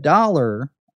the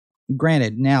dollar.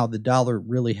 Granted, now the dollar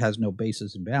really has no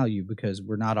basis in value because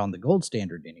we're not on the gold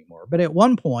standard anymore. But at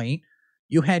one point,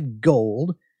 you had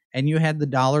gold, and you had the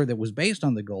dollar that was based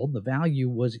on the gold. The value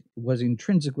was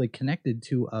intrinsically connected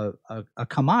to a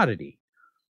commodity.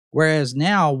 Whereas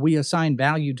now we assign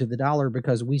value to the dollar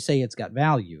because we say it's got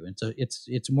value. And so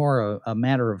it's more a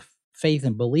matter of faith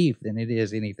and belief than it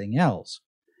is anything else.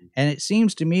 And it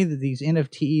seems to me that these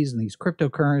NFTs and these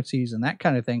cryptocurrencies and that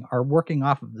kind of thing are working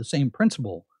off of the same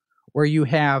principle, where you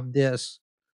have this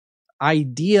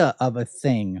idea of a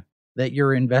thing that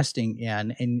you're investing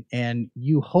in, and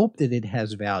you hope that it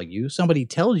has value. Somebody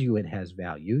tells you it has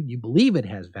value. You believe it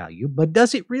has value, but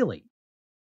does it really?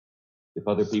 If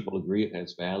other people agree it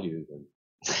has value, then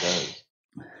it does.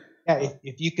 Yeah,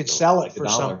 if you could sell it for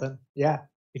something,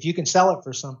 if you can sell it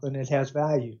for something, it has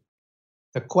value.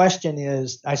 The question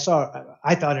is, I thought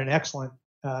an excellent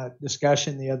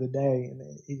discussion the other day,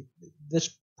 and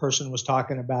this person was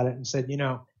talking about it and said,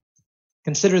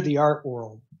 consider the art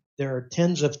world. There are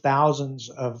tens of thousands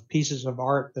of pieces of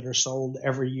art that are sold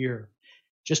every year.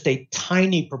 Just a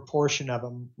tiny proportion of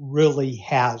them really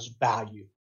has value.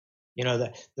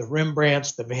 The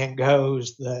Rembrandts, the Van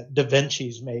Goghs, the Da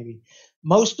Vinci's maybe.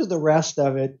 Most of the rest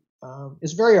of it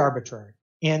is very arbitrary.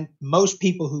 And most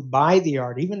people who buy the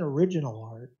art, even original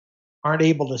art, aren't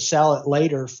able to sell it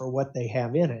later for what they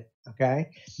have in it, okay?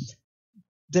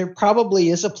 There probably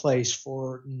is a place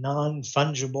for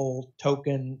non-fungible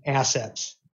token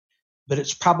assets, but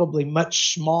it's probably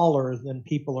much smaller than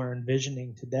people are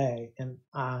envisioning today. And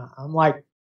I'm like,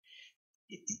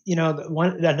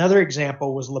 another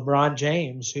example was LeBron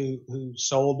James, who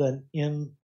sold a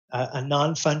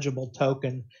non-fungible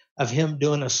token of him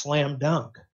doing a slam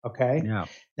dunk. Okay. Yeah.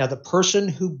 Now the person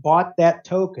who bought that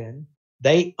token,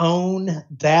 they own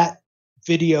that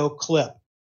video clip.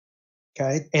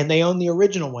 Okay. And they own the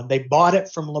original one. They bought it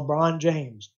from LeBron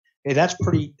James. Okay. That's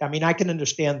pretty, I can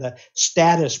understand the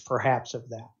status perhaps of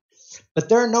that, but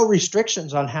there are no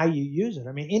restrictions on how you use it.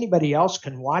 Anybody else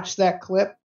can watch that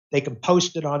clip. They can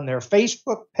post it on their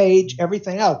Facebook page,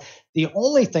 everything else. The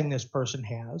only thing this person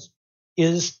has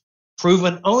is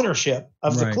proven ownership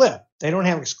of the clip. They don't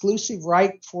have exclusive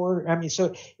right for,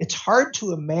 so it's hard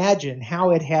to imagine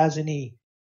how it has any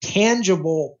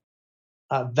tangible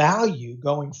value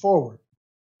going forward.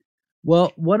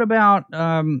 Well, what about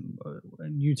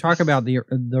you talk about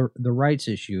the rights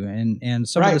issue and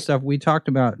some of the stuff we talked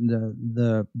about,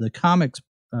 the comics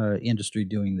industry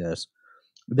doing this.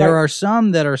 There are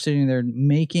some that are sitting there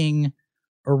making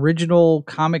original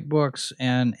comic books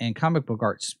and comic book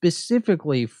art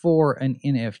specifically for an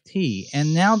NFT.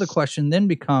 And now the question then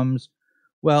becomes,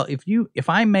 well, if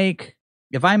I make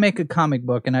a comic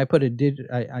book and I put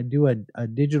I do a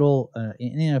digital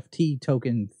NFT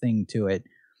token thing to it,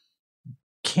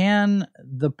 can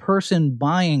the person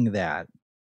buying that,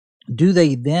 do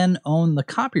they then own the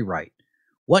copyright?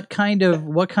 What kind of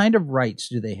rights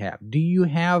do they have? Do you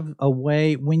have a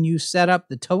way when you set up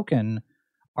the token?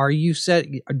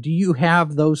 Do you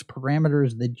have those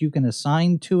parameters that you can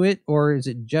assign to it, or is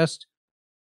it just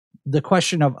the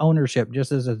question of ownership,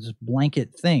 just as a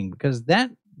blanket thing? Because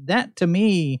that to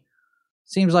me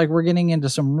seems like we're getting into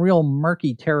some real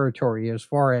murky territory as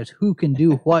far as who can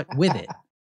do what with it.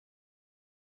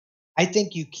 I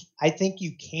think you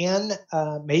can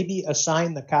maybe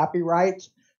assign the copyright,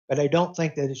 but I don't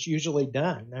think that it's usually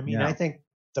done. I think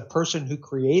the person who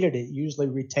created it usually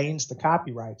retains the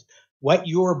copyrights. What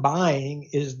you're buying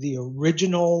is the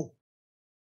original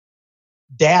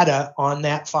data on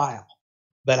that file.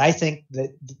 But I think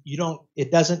that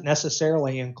it doesn't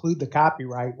necessarily include the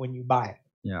copyright when you buy it.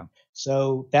 Yeah.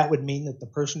 So that would mean that the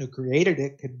person who created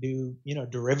it could do,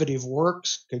 derivative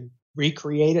works, could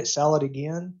recreate it, sell it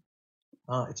again.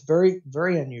 It's very,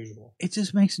 very unusual. It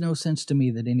just makes no sense to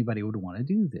me that anybody would want to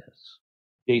do this.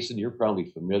 Jason, you're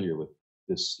probably familiar with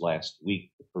this last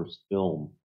week. The first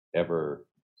film ever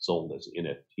sold as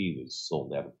NFT was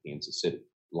sold out of Kansas City,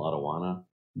 Lotawana.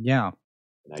 Yeah.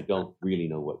 And I don't really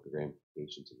know what the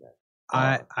ramifications of that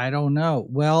are. I don't know.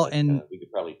 Well, But, and we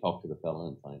could probably talk to the fella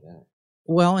and find out.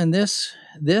 well, and this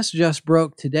just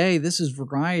broke today. This is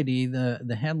Variety.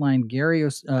 The headline: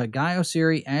 Guy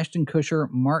Oseary, Ashton Kutcher,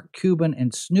 Mark Cuban,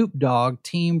 and Snoop Dogg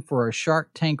team for a Shark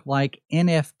Tank like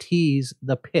NFTs.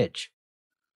 The pitch.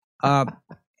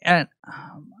 And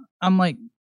I'm like,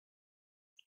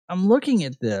 I'm looking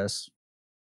at this.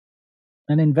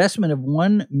 An investment of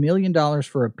 $1 million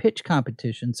for a pitch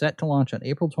competition set to launch on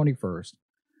April 21st.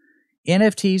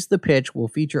 NFTs The Pitch will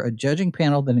feature a judging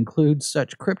panel that includes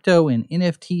such crypto and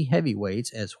NFT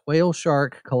heavyweights as whale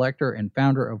shark collector and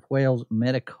founder of Whales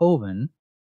Meta Coven,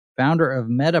 founder of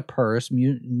MetaPurse,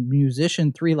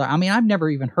 musician 3 Live. I mean, I've never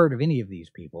even heard of any of these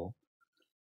people.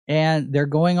 And they're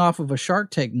going off of a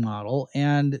Shark Tank model,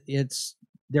 and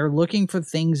they're looking for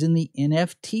things in the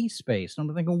NFT space. And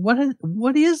I'm thinking, what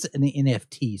is an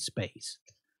NFT space?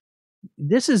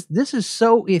 This is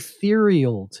so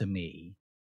ethereal to me.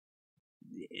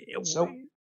 So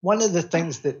one of the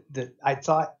things that I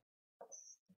thought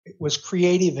was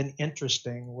creative and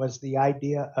interesting was the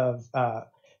idea of,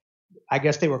 I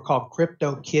guess they were called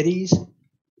crypto kitties.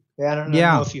 I don't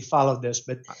know if you followed this,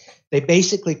 but they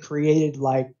basically created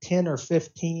like 10 or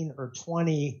 15 or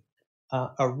 20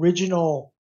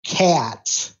 original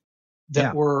cats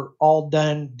that were all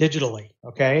done digitally.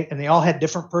 Okay. And they all had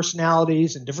different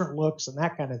personalities and different looks and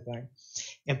that kind of thing.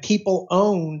 And people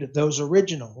owned those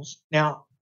originals. Now,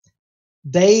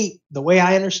 the way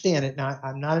I understand it, now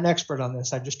I'm not an expert on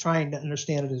this, I'm just trying to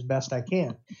understand it as best I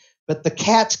can, but the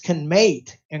cats can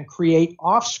mate and create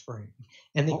offspring,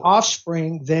 and the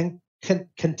offspring then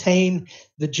contain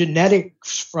the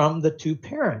genetics from the two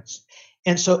parents.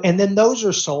 And then those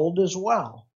are sold as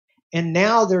well. And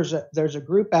now there's a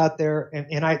group out there,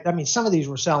 and I mean, some of these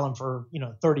were selling for,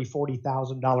 $30,000,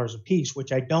 $40,000 a piece,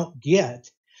 which I don't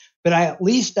get. But I at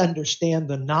least understand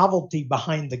the novelty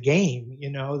behind the game,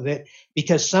 that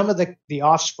because some of the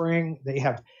offspring, they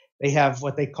have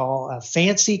what they call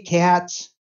fancy cats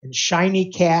and shiny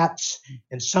cats,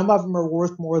 and some of them are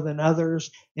worth more than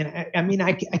others. And I mean,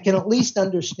 I can at least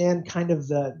understand kind of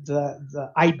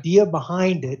the idea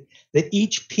behind it, that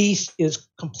each piece is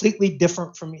completely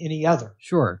different from any other.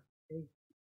 Sure.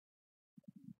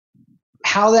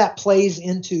 How that plays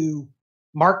into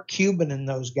Mark Cuban and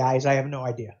those guys, I have no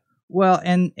idea. Well,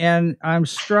 and I'm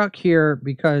struck here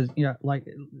because, like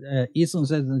Eastland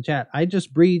says in the chat, I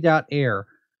just breathed out air.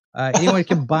 Anyone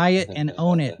can buy it and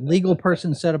own it. Legal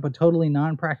person set up a totally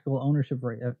non-practical ownership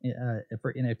for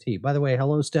NFT. By the way,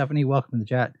 hello, Stephanie. Welcome to the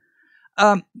chat.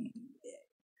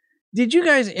 Did you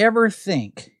guys ever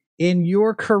think in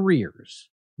your careers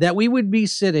that we would be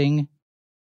sitting,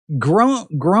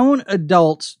 grown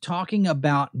adults, talking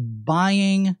about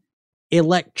buying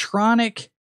electronic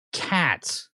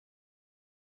cats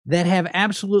that have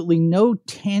absolutely no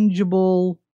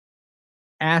tangible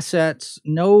assets,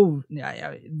 the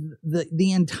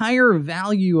entire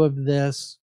value of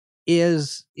this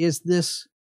is this?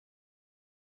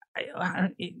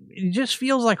 It just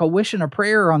feels like a wish and a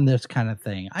prayer on this kind of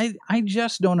thing. I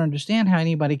just don't understand how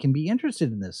anybody can be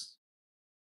interested in this,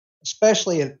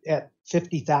 especially at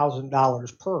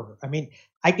 $50,000 per. I mean,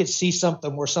 I could see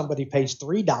something where somebody pays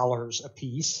 $3 a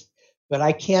piece, but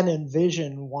I can't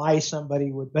envision why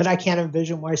somebody would. But I can't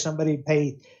envision why somebody would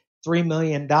pay $3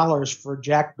 million for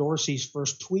Jack Dorsey's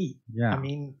first tweet. Yeah, I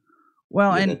mean,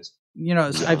 well, and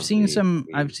I've seen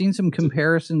some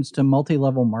comparisons to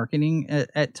multi-level marketing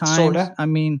at times. Sorta. I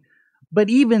mean, but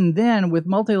even then, with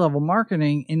multi-level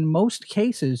marketing, in most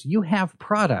cases, you have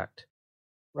product.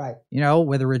 Right.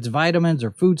 Whether it's vitamins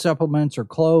or food supplements or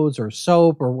clothes or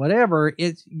soap or whatever,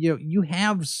 it's you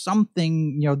have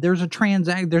something. There's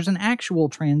an actual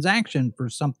transaction for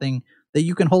something that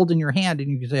you can hold in your hand, and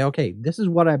you can say, okay, this is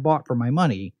what I bought for my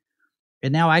money,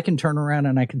 and now I can turn around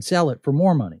and I can sell it for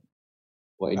more money.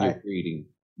 Well, and you're creating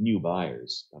new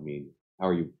buyers. I mean, how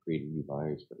are you creating new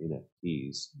buyers for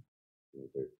NFTs?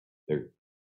 They're.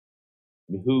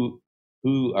 I mean,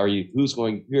 who are you? Who's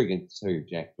going? You're going to tell your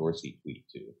Jack Dorsey tweet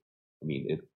to? I mean,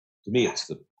 to me, it's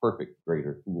the perfect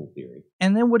greater fool theory.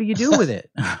 And then what do you do with it?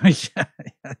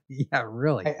 Yeah,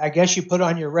 really. I guess you put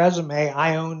on your resume,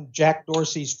 I own Jack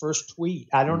Dorsey's first tweet.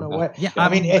 I don't know what. Yeah, I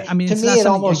mean, to me, it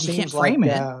almost seems like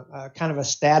kind of a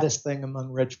status thing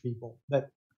among rich people. But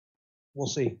we'll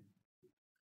see.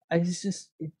 It just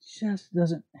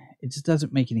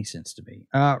doesn't make any sense to me.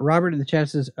 Robert in the chat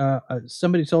says,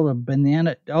 somebody sold a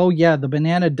banana. Oh yeah, the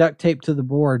banana duct tape to the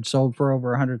board sold for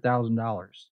over $100,000.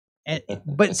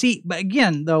 But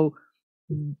again, though,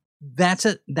 that's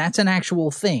an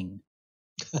actual thing.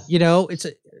 It's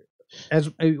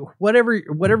whatever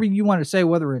you want to say,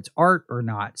 whether it's art or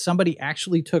not. Somebody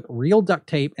actually took real duct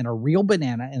tape and a real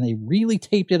banana, and they really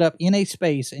taped it up in a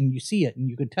space, and you see it and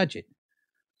you could touch it.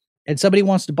 And somebody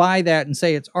wants to buy that and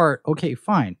say it's art. Okay,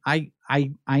 fine. I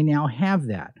now have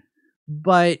that.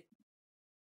 But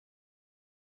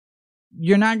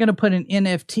you're not going to put an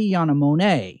NFT on a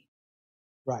Monet.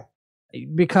 Right.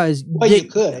 Because you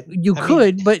could. You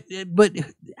could, but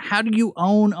how do you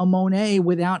own a Monet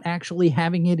without actually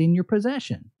having it in your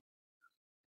possession?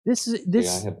 I have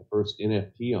the first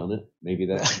NFT on it. Maybe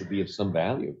that would be of some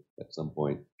value at some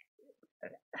point.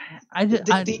 I don't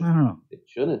know. It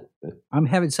shouldn't. But I'm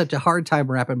having such a hard time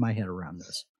wrapping my head around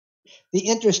this. The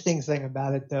interesting thing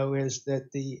about it, though, is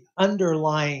that the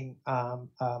underlying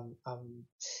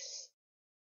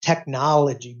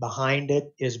technology behind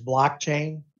it is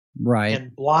blockchain. Right.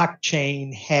 And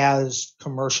blockchain has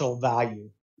commercial value.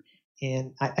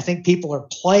 And I think people are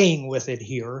playing with it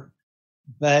here,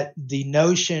 but the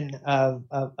notion of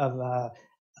a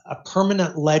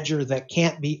permanent ledger that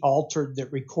can't be altered,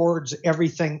 that records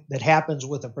everything that happens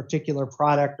with a particular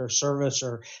product or service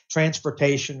or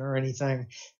transportation or anything,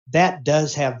 that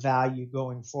does have value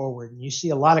going forward. And you see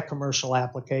a lot of commercial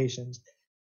applications.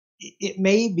 It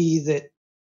may be that,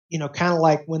 kind of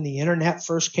like when the internet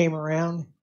first came around,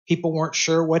 people weren't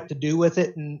sure what to do with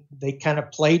it, and they kind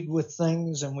of played with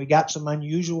things, and we got some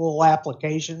unusual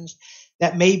applications.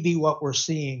 That may be what we're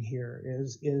seeing here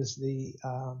is the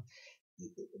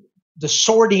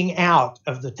sorting out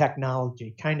of the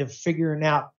technology, kind of figuring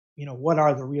out, what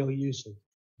are the real uses.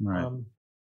 Right.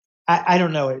 I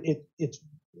don't know. It's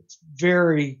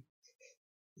very,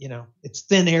 it's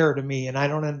thin air to me, and I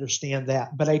don't understand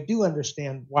that. But I do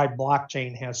understand why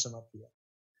blockchain has some appeal.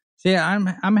 See, I'm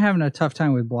having a tough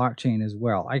time with blockchain as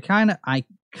well. I kind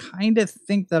of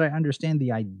think that I understand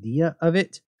the idea of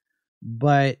it,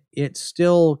 but it's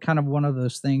still kind of one of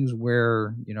those things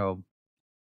where,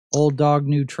 old dog,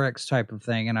 new tricks type of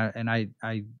thing. And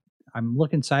I'm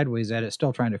looking sideways at it,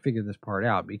 still trying to figure this part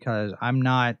out because I'm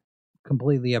not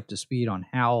completely up to speed on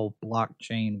how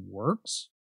blockchain works.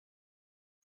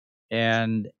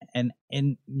 And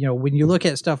when you look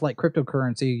at stuff like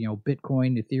cryptocurrency,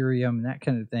 Bitcoin, Ethereum, and that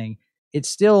kind of thing, it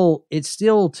still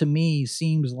to me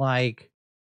seems like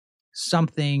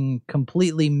something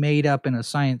completely made up in a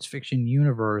science fiction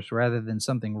universe rather than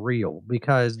something real,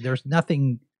 because there's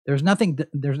nothing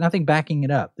backing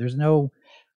it up. There's no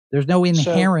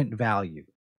inherent value.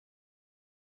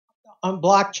 On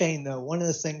blockchain, though, one of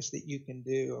the things that you can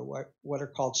do are what are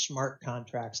called smart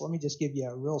contracts. Let me just give you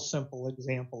a real simple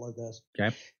example of this.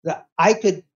 Okay. That I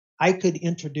could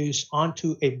introduce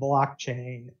onto a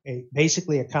blockchain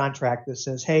basically a contract that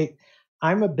says, "Hey,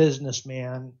 I'm a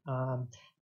businessman.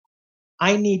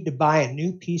 I need to buy a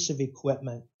new piece of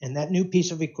equipment, and that new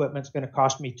piece of equipment is going to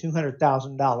cost me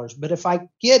 $200,000. But if I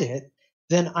get it,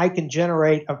 then I can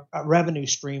generate a revenue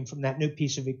stream from that new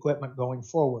piece of equipment going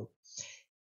forward.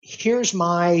 Here's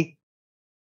my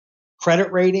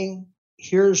credit rating.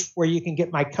 Here's where you can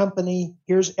get my company.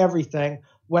 Here's everything.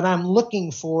 What I'm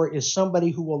looking for is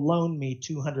somebody who will loan me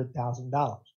 $200,000.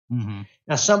 Mm-hmm.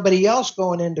 Now, somebody else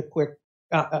going onto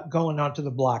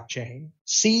the blockchain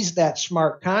sees that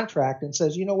smart contract and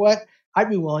says, you know what?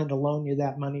 I'd be willing to loan you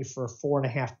that money for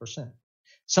 4.5%.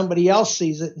 Somebody else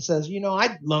sees it and says,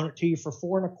 I'd loan it to you for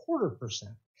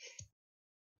 4.25%.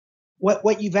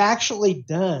 What you've actually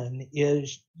done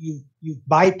is you've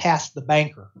bypassed the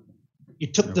banker. You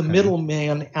took the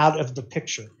middleman out of the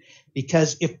picture,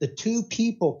 because if the two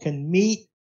people can meet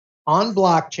on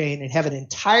blockchain and have it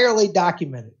entirely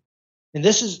documented, and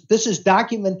this is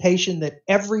documentation that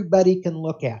everybody can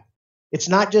look at. It's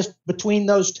not just between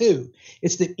those two.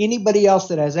 It's that anybody else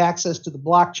that has access to the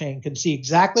blockchain can see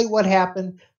exactly what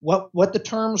happened, what the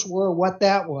terms were, what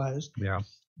that was. Yeah.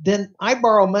 Then I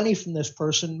borrow money from this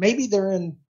person. Maybe they're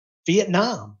in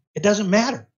Vietnam. It doesn't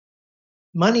matter.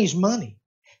 Money's money.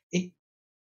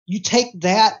 You take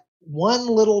that one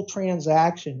little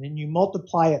transaction and you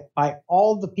multiply it by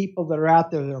all the people that are out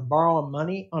there that are borrowing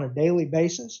money on a daily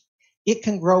basis, it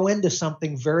can grow into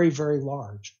something very, very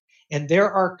large. And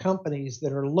there are companies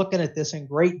that are looking at this in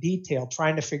great detail,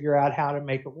 trying to figure out how to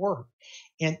make it work.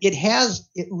 And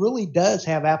it really does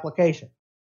have application.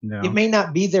 No. It may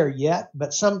not be there yet,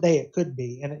 but someday it could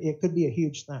be, and it could be a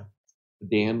huge thing.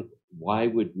 Dan, why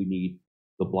would we need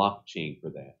the blockchain for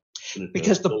that?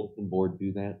 Because the bulletin board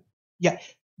do that? Yeah.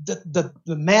 The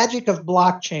magic of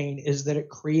blockchain is that it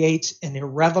creates an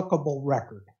irrevocable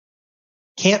record.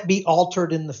 can't be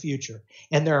altered in the future.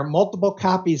 And there are multiple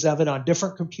copies of it on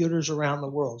different computers around the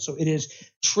world. So it is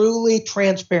truly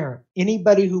transparent.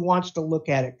 Anybody who wants to look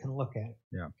at it can look at it.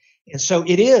 Yeah. And so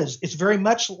it's very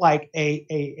much like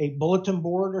a bulletin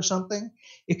board or something,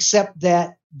 except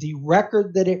that the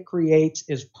record that it creates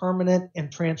is permanent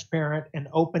and transparent and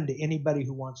open to anybody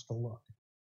who wants to look.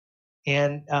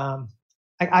 And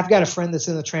I've got a friend that's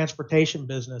in the transportation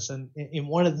business and in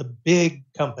one of the big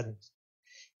companies.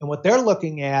 And what they're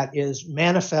looking at is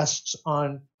manifests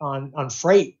on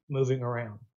freight moving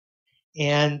around.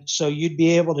 And so you'd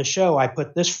be able to show, I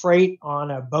put this freight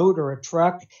on a boat or a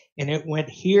truck, and it went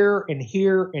here and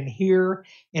here and here,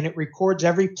 and it records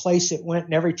every place it went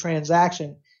and every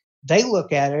transaction. They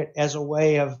look at it as a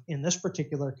way of, in this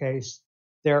particular case,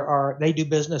 they do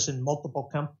business in multiple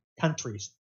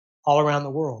countries all around the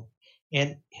world.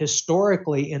 And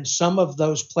historically, in some of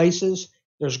those places,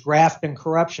 there's graft and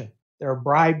corruption. There are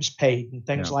bribes paid and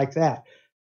things like that.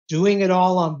 Doing it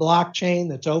all on blockchain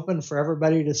that's open for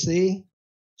everybody to see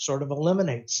sort of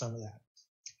eliminates some of that.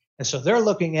 And so they're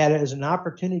looking at it as an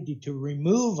opportunity to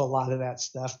remove a lot of that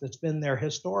stuff that's been there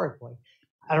historically.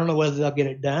 I don't know whether they'll get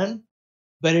it done,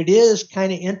 but it is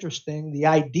kind of interesting, the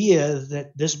idea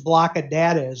that this block of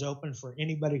data is open for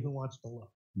anybody who wants to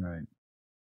look. Right.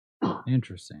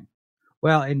 Interesting.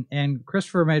 Well, and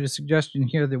Christopher made a suggestion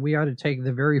here that we ought to take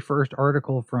the very first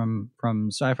article from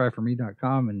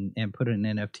sci-fi4me.com and put an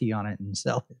NFT on it and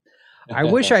sell it. I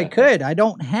wish I could. I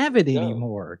don't have it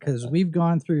anymore because we've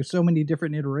gone through so many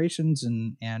different iterations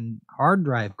and hard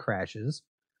drive crashes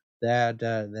that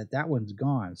that one's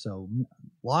gone. So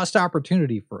lost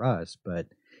opportunity for us. But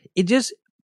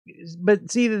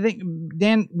see the thing,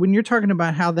 Dan, when you're talking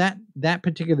about how that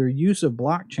particular use of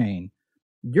blockchain,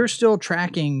 you're still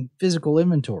tracking physical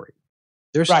inventory.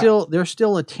 There's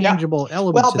still a tangible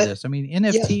element to this. I mean,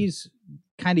 NFTs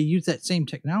kind of use that same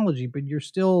technology, but you're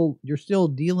still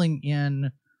dealing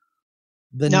in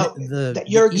the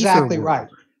you're exactly world. right.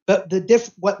 But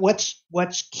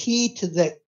what's key to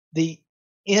the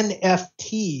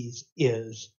NFTs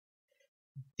is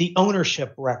the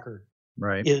ownership record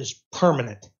is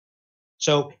permanent.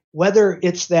 So whether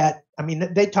it's that, I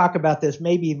mean, they talk about this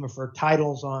maybe even for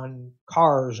titles on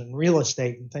cars and real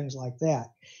estate and things like that.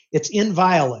 It's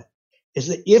inviolate. Is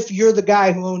that if you're the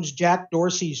guy who owns Jack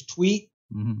Dorsey's tweet,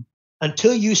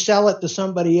 until you sell it to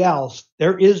somebody else,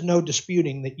 there is no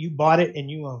disputing that you bought it and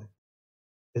you own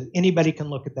it. Anybody can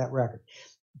look at that record.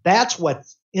 That's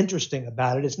what's interesting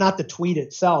about it. It's not the tweet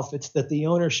itself. It's that the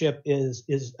ownership is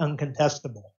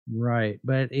uncontestable. Right.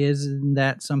 But isn't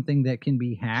that something that can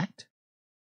be hacked?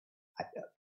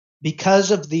 Because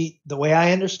of the way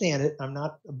I understand it, I'm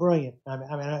not brilliant. I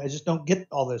mean, I just don't get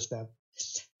all this stuff.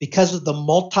 Because of the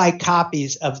multi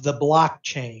copies of the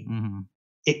blockchain,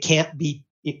 it can't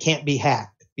be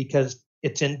hacked because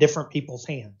it's in different people's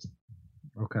hands.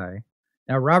 Okay.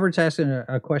 Now Robert's asking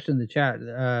a question in the chat.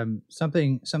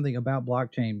 Something about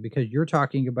blockchain, because you're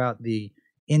talking about the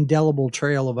indelible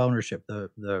trail of ownership,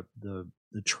 the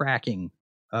tracking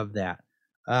of that.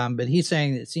 But he's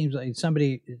saying it seems like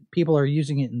people are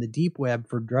using it in the deep web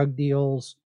for drug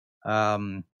deals,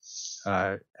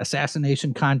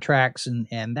 assassination contracts,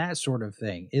 and that sort of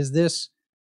thing.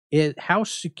 How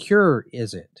secure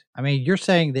is it? I mean, you're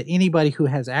saying that anybody who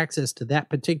has access to that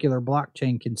particular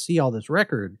blockchain can see all this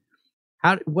record.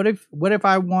 What if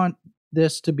I want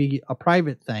this to be a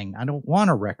private thing? I don't want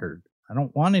a record. I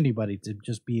don't want anybody to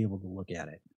just be able to look at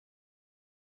it.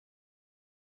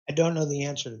 I don't know the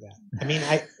answer to that. I mean,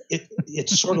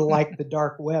 it's sort of like the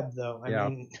dark web, though. I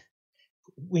mean,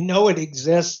 we know it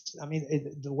exists. I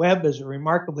mean, the web is a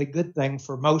remarkably good thing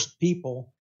for most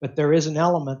people, but there is an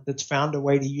element that's found a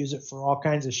way to use it for all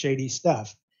kinds of shady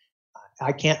stuff.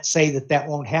 I can't say that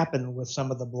won't happen with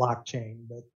some of the blockchain,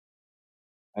 but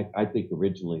I think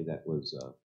originally that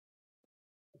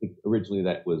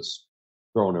was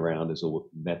thrown around as a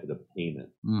method of payment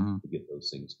to get those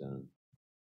things done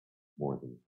more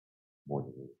than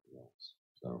anything else.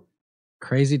 So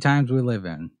crazy times we live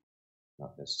in.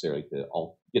 Not necessarily to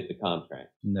get the contract.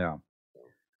 No.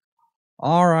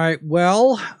 All right.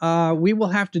 Well, we will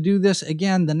have to do this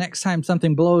again the next time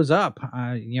something blows up,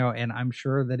 and I'm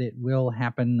sure that it will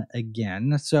happen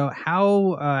again. So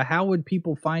how would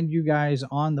people find you guys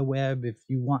on the web if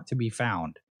you want to be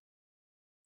found?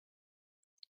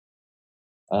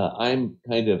 I'm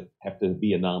kind of have to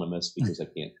be anonymous because I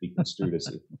can't be construed as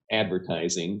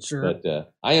advertising. Sure.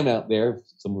 But I am out there.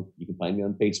 You can find me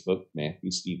on Facebook,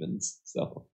 Matthew Stevens.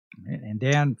 So. And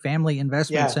Dan, Family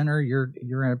Investment Center. You're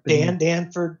up Dan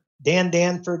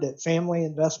Danford at Family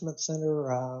Investment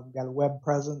Center. Got a web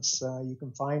presence. You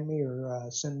can find me or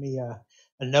send me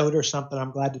a note or something,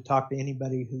 I'm glad to talk to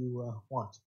anybody who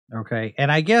wants. Okay.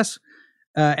 And I guess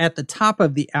at the top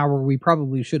of the hour, we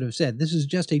probably should have said this is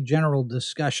just a general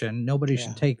discussion. Nobody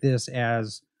should take this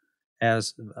as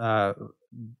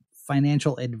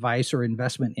financial advice or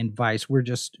investment advice. We're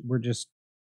just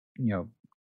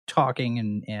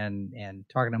talking and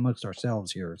talking amongst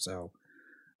ourselves here. So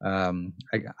I'm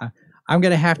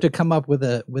going to have to come up with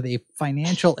a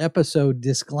financial episode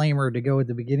disclaimer to go at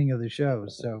the beginning of the show.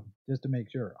 So just to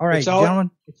make sure. All right,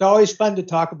 gentlemen. It's always fun to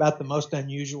talk about the most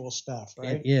unusual stuff,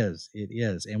 right? It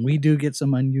is. And we do get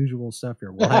some unusual stuff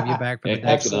here. We'll have you back for the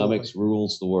next. Economics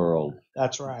rules the world.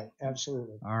 That's right.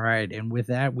 Absolutely. All right. And with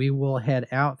that, we will head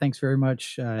out. Thanks very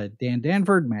much, Dan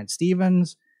Danford, Matt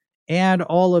Stevens, and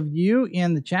all of you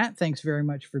in the chat. Thanks very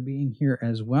much for being here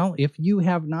as well. If you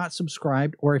have not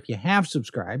subscribed, or if you have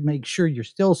subscribed, make sure you're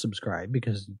still subscribed,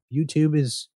 because YouTube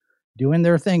is doing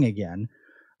their thing again.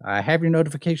 Have your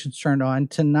notifications turned on.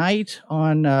 Tonight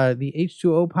on the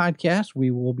H2O podcast,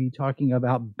 we will be talking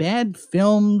about bad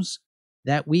films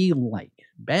that we like,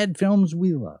 bad films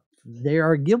we love. They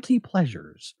are guilty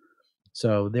pleasures.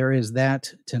 So there is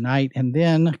that tonight. And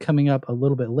then coming up a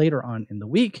little bit later on in the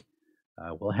week,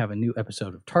 we'll have a new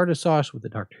episode of Tartar Sauce with the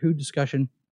Doctor Who discussion.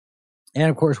 And,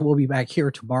 of course, we'll be back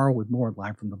here tomorrow with more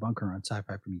Live from the Bunker on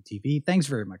Sci-Fi for Me TV. Thanks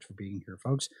very much for being here,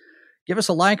 folks. Give us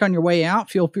a like on your way out.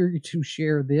 Feel free to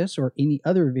share this or any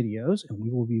other videos, and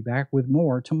we will be back with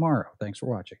more tomorrow. Thanks for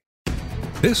watching.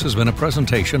 This has been a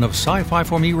presentation of Sci-Fi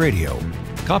for Me Radio.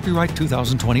 Copyright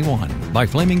 2021 by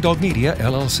Flaming Dog Media,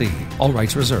 LLC. All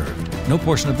rights reserved. No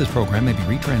portion of this program may be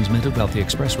retransmitted without the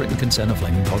express written consent of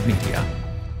Flaming Dog Media.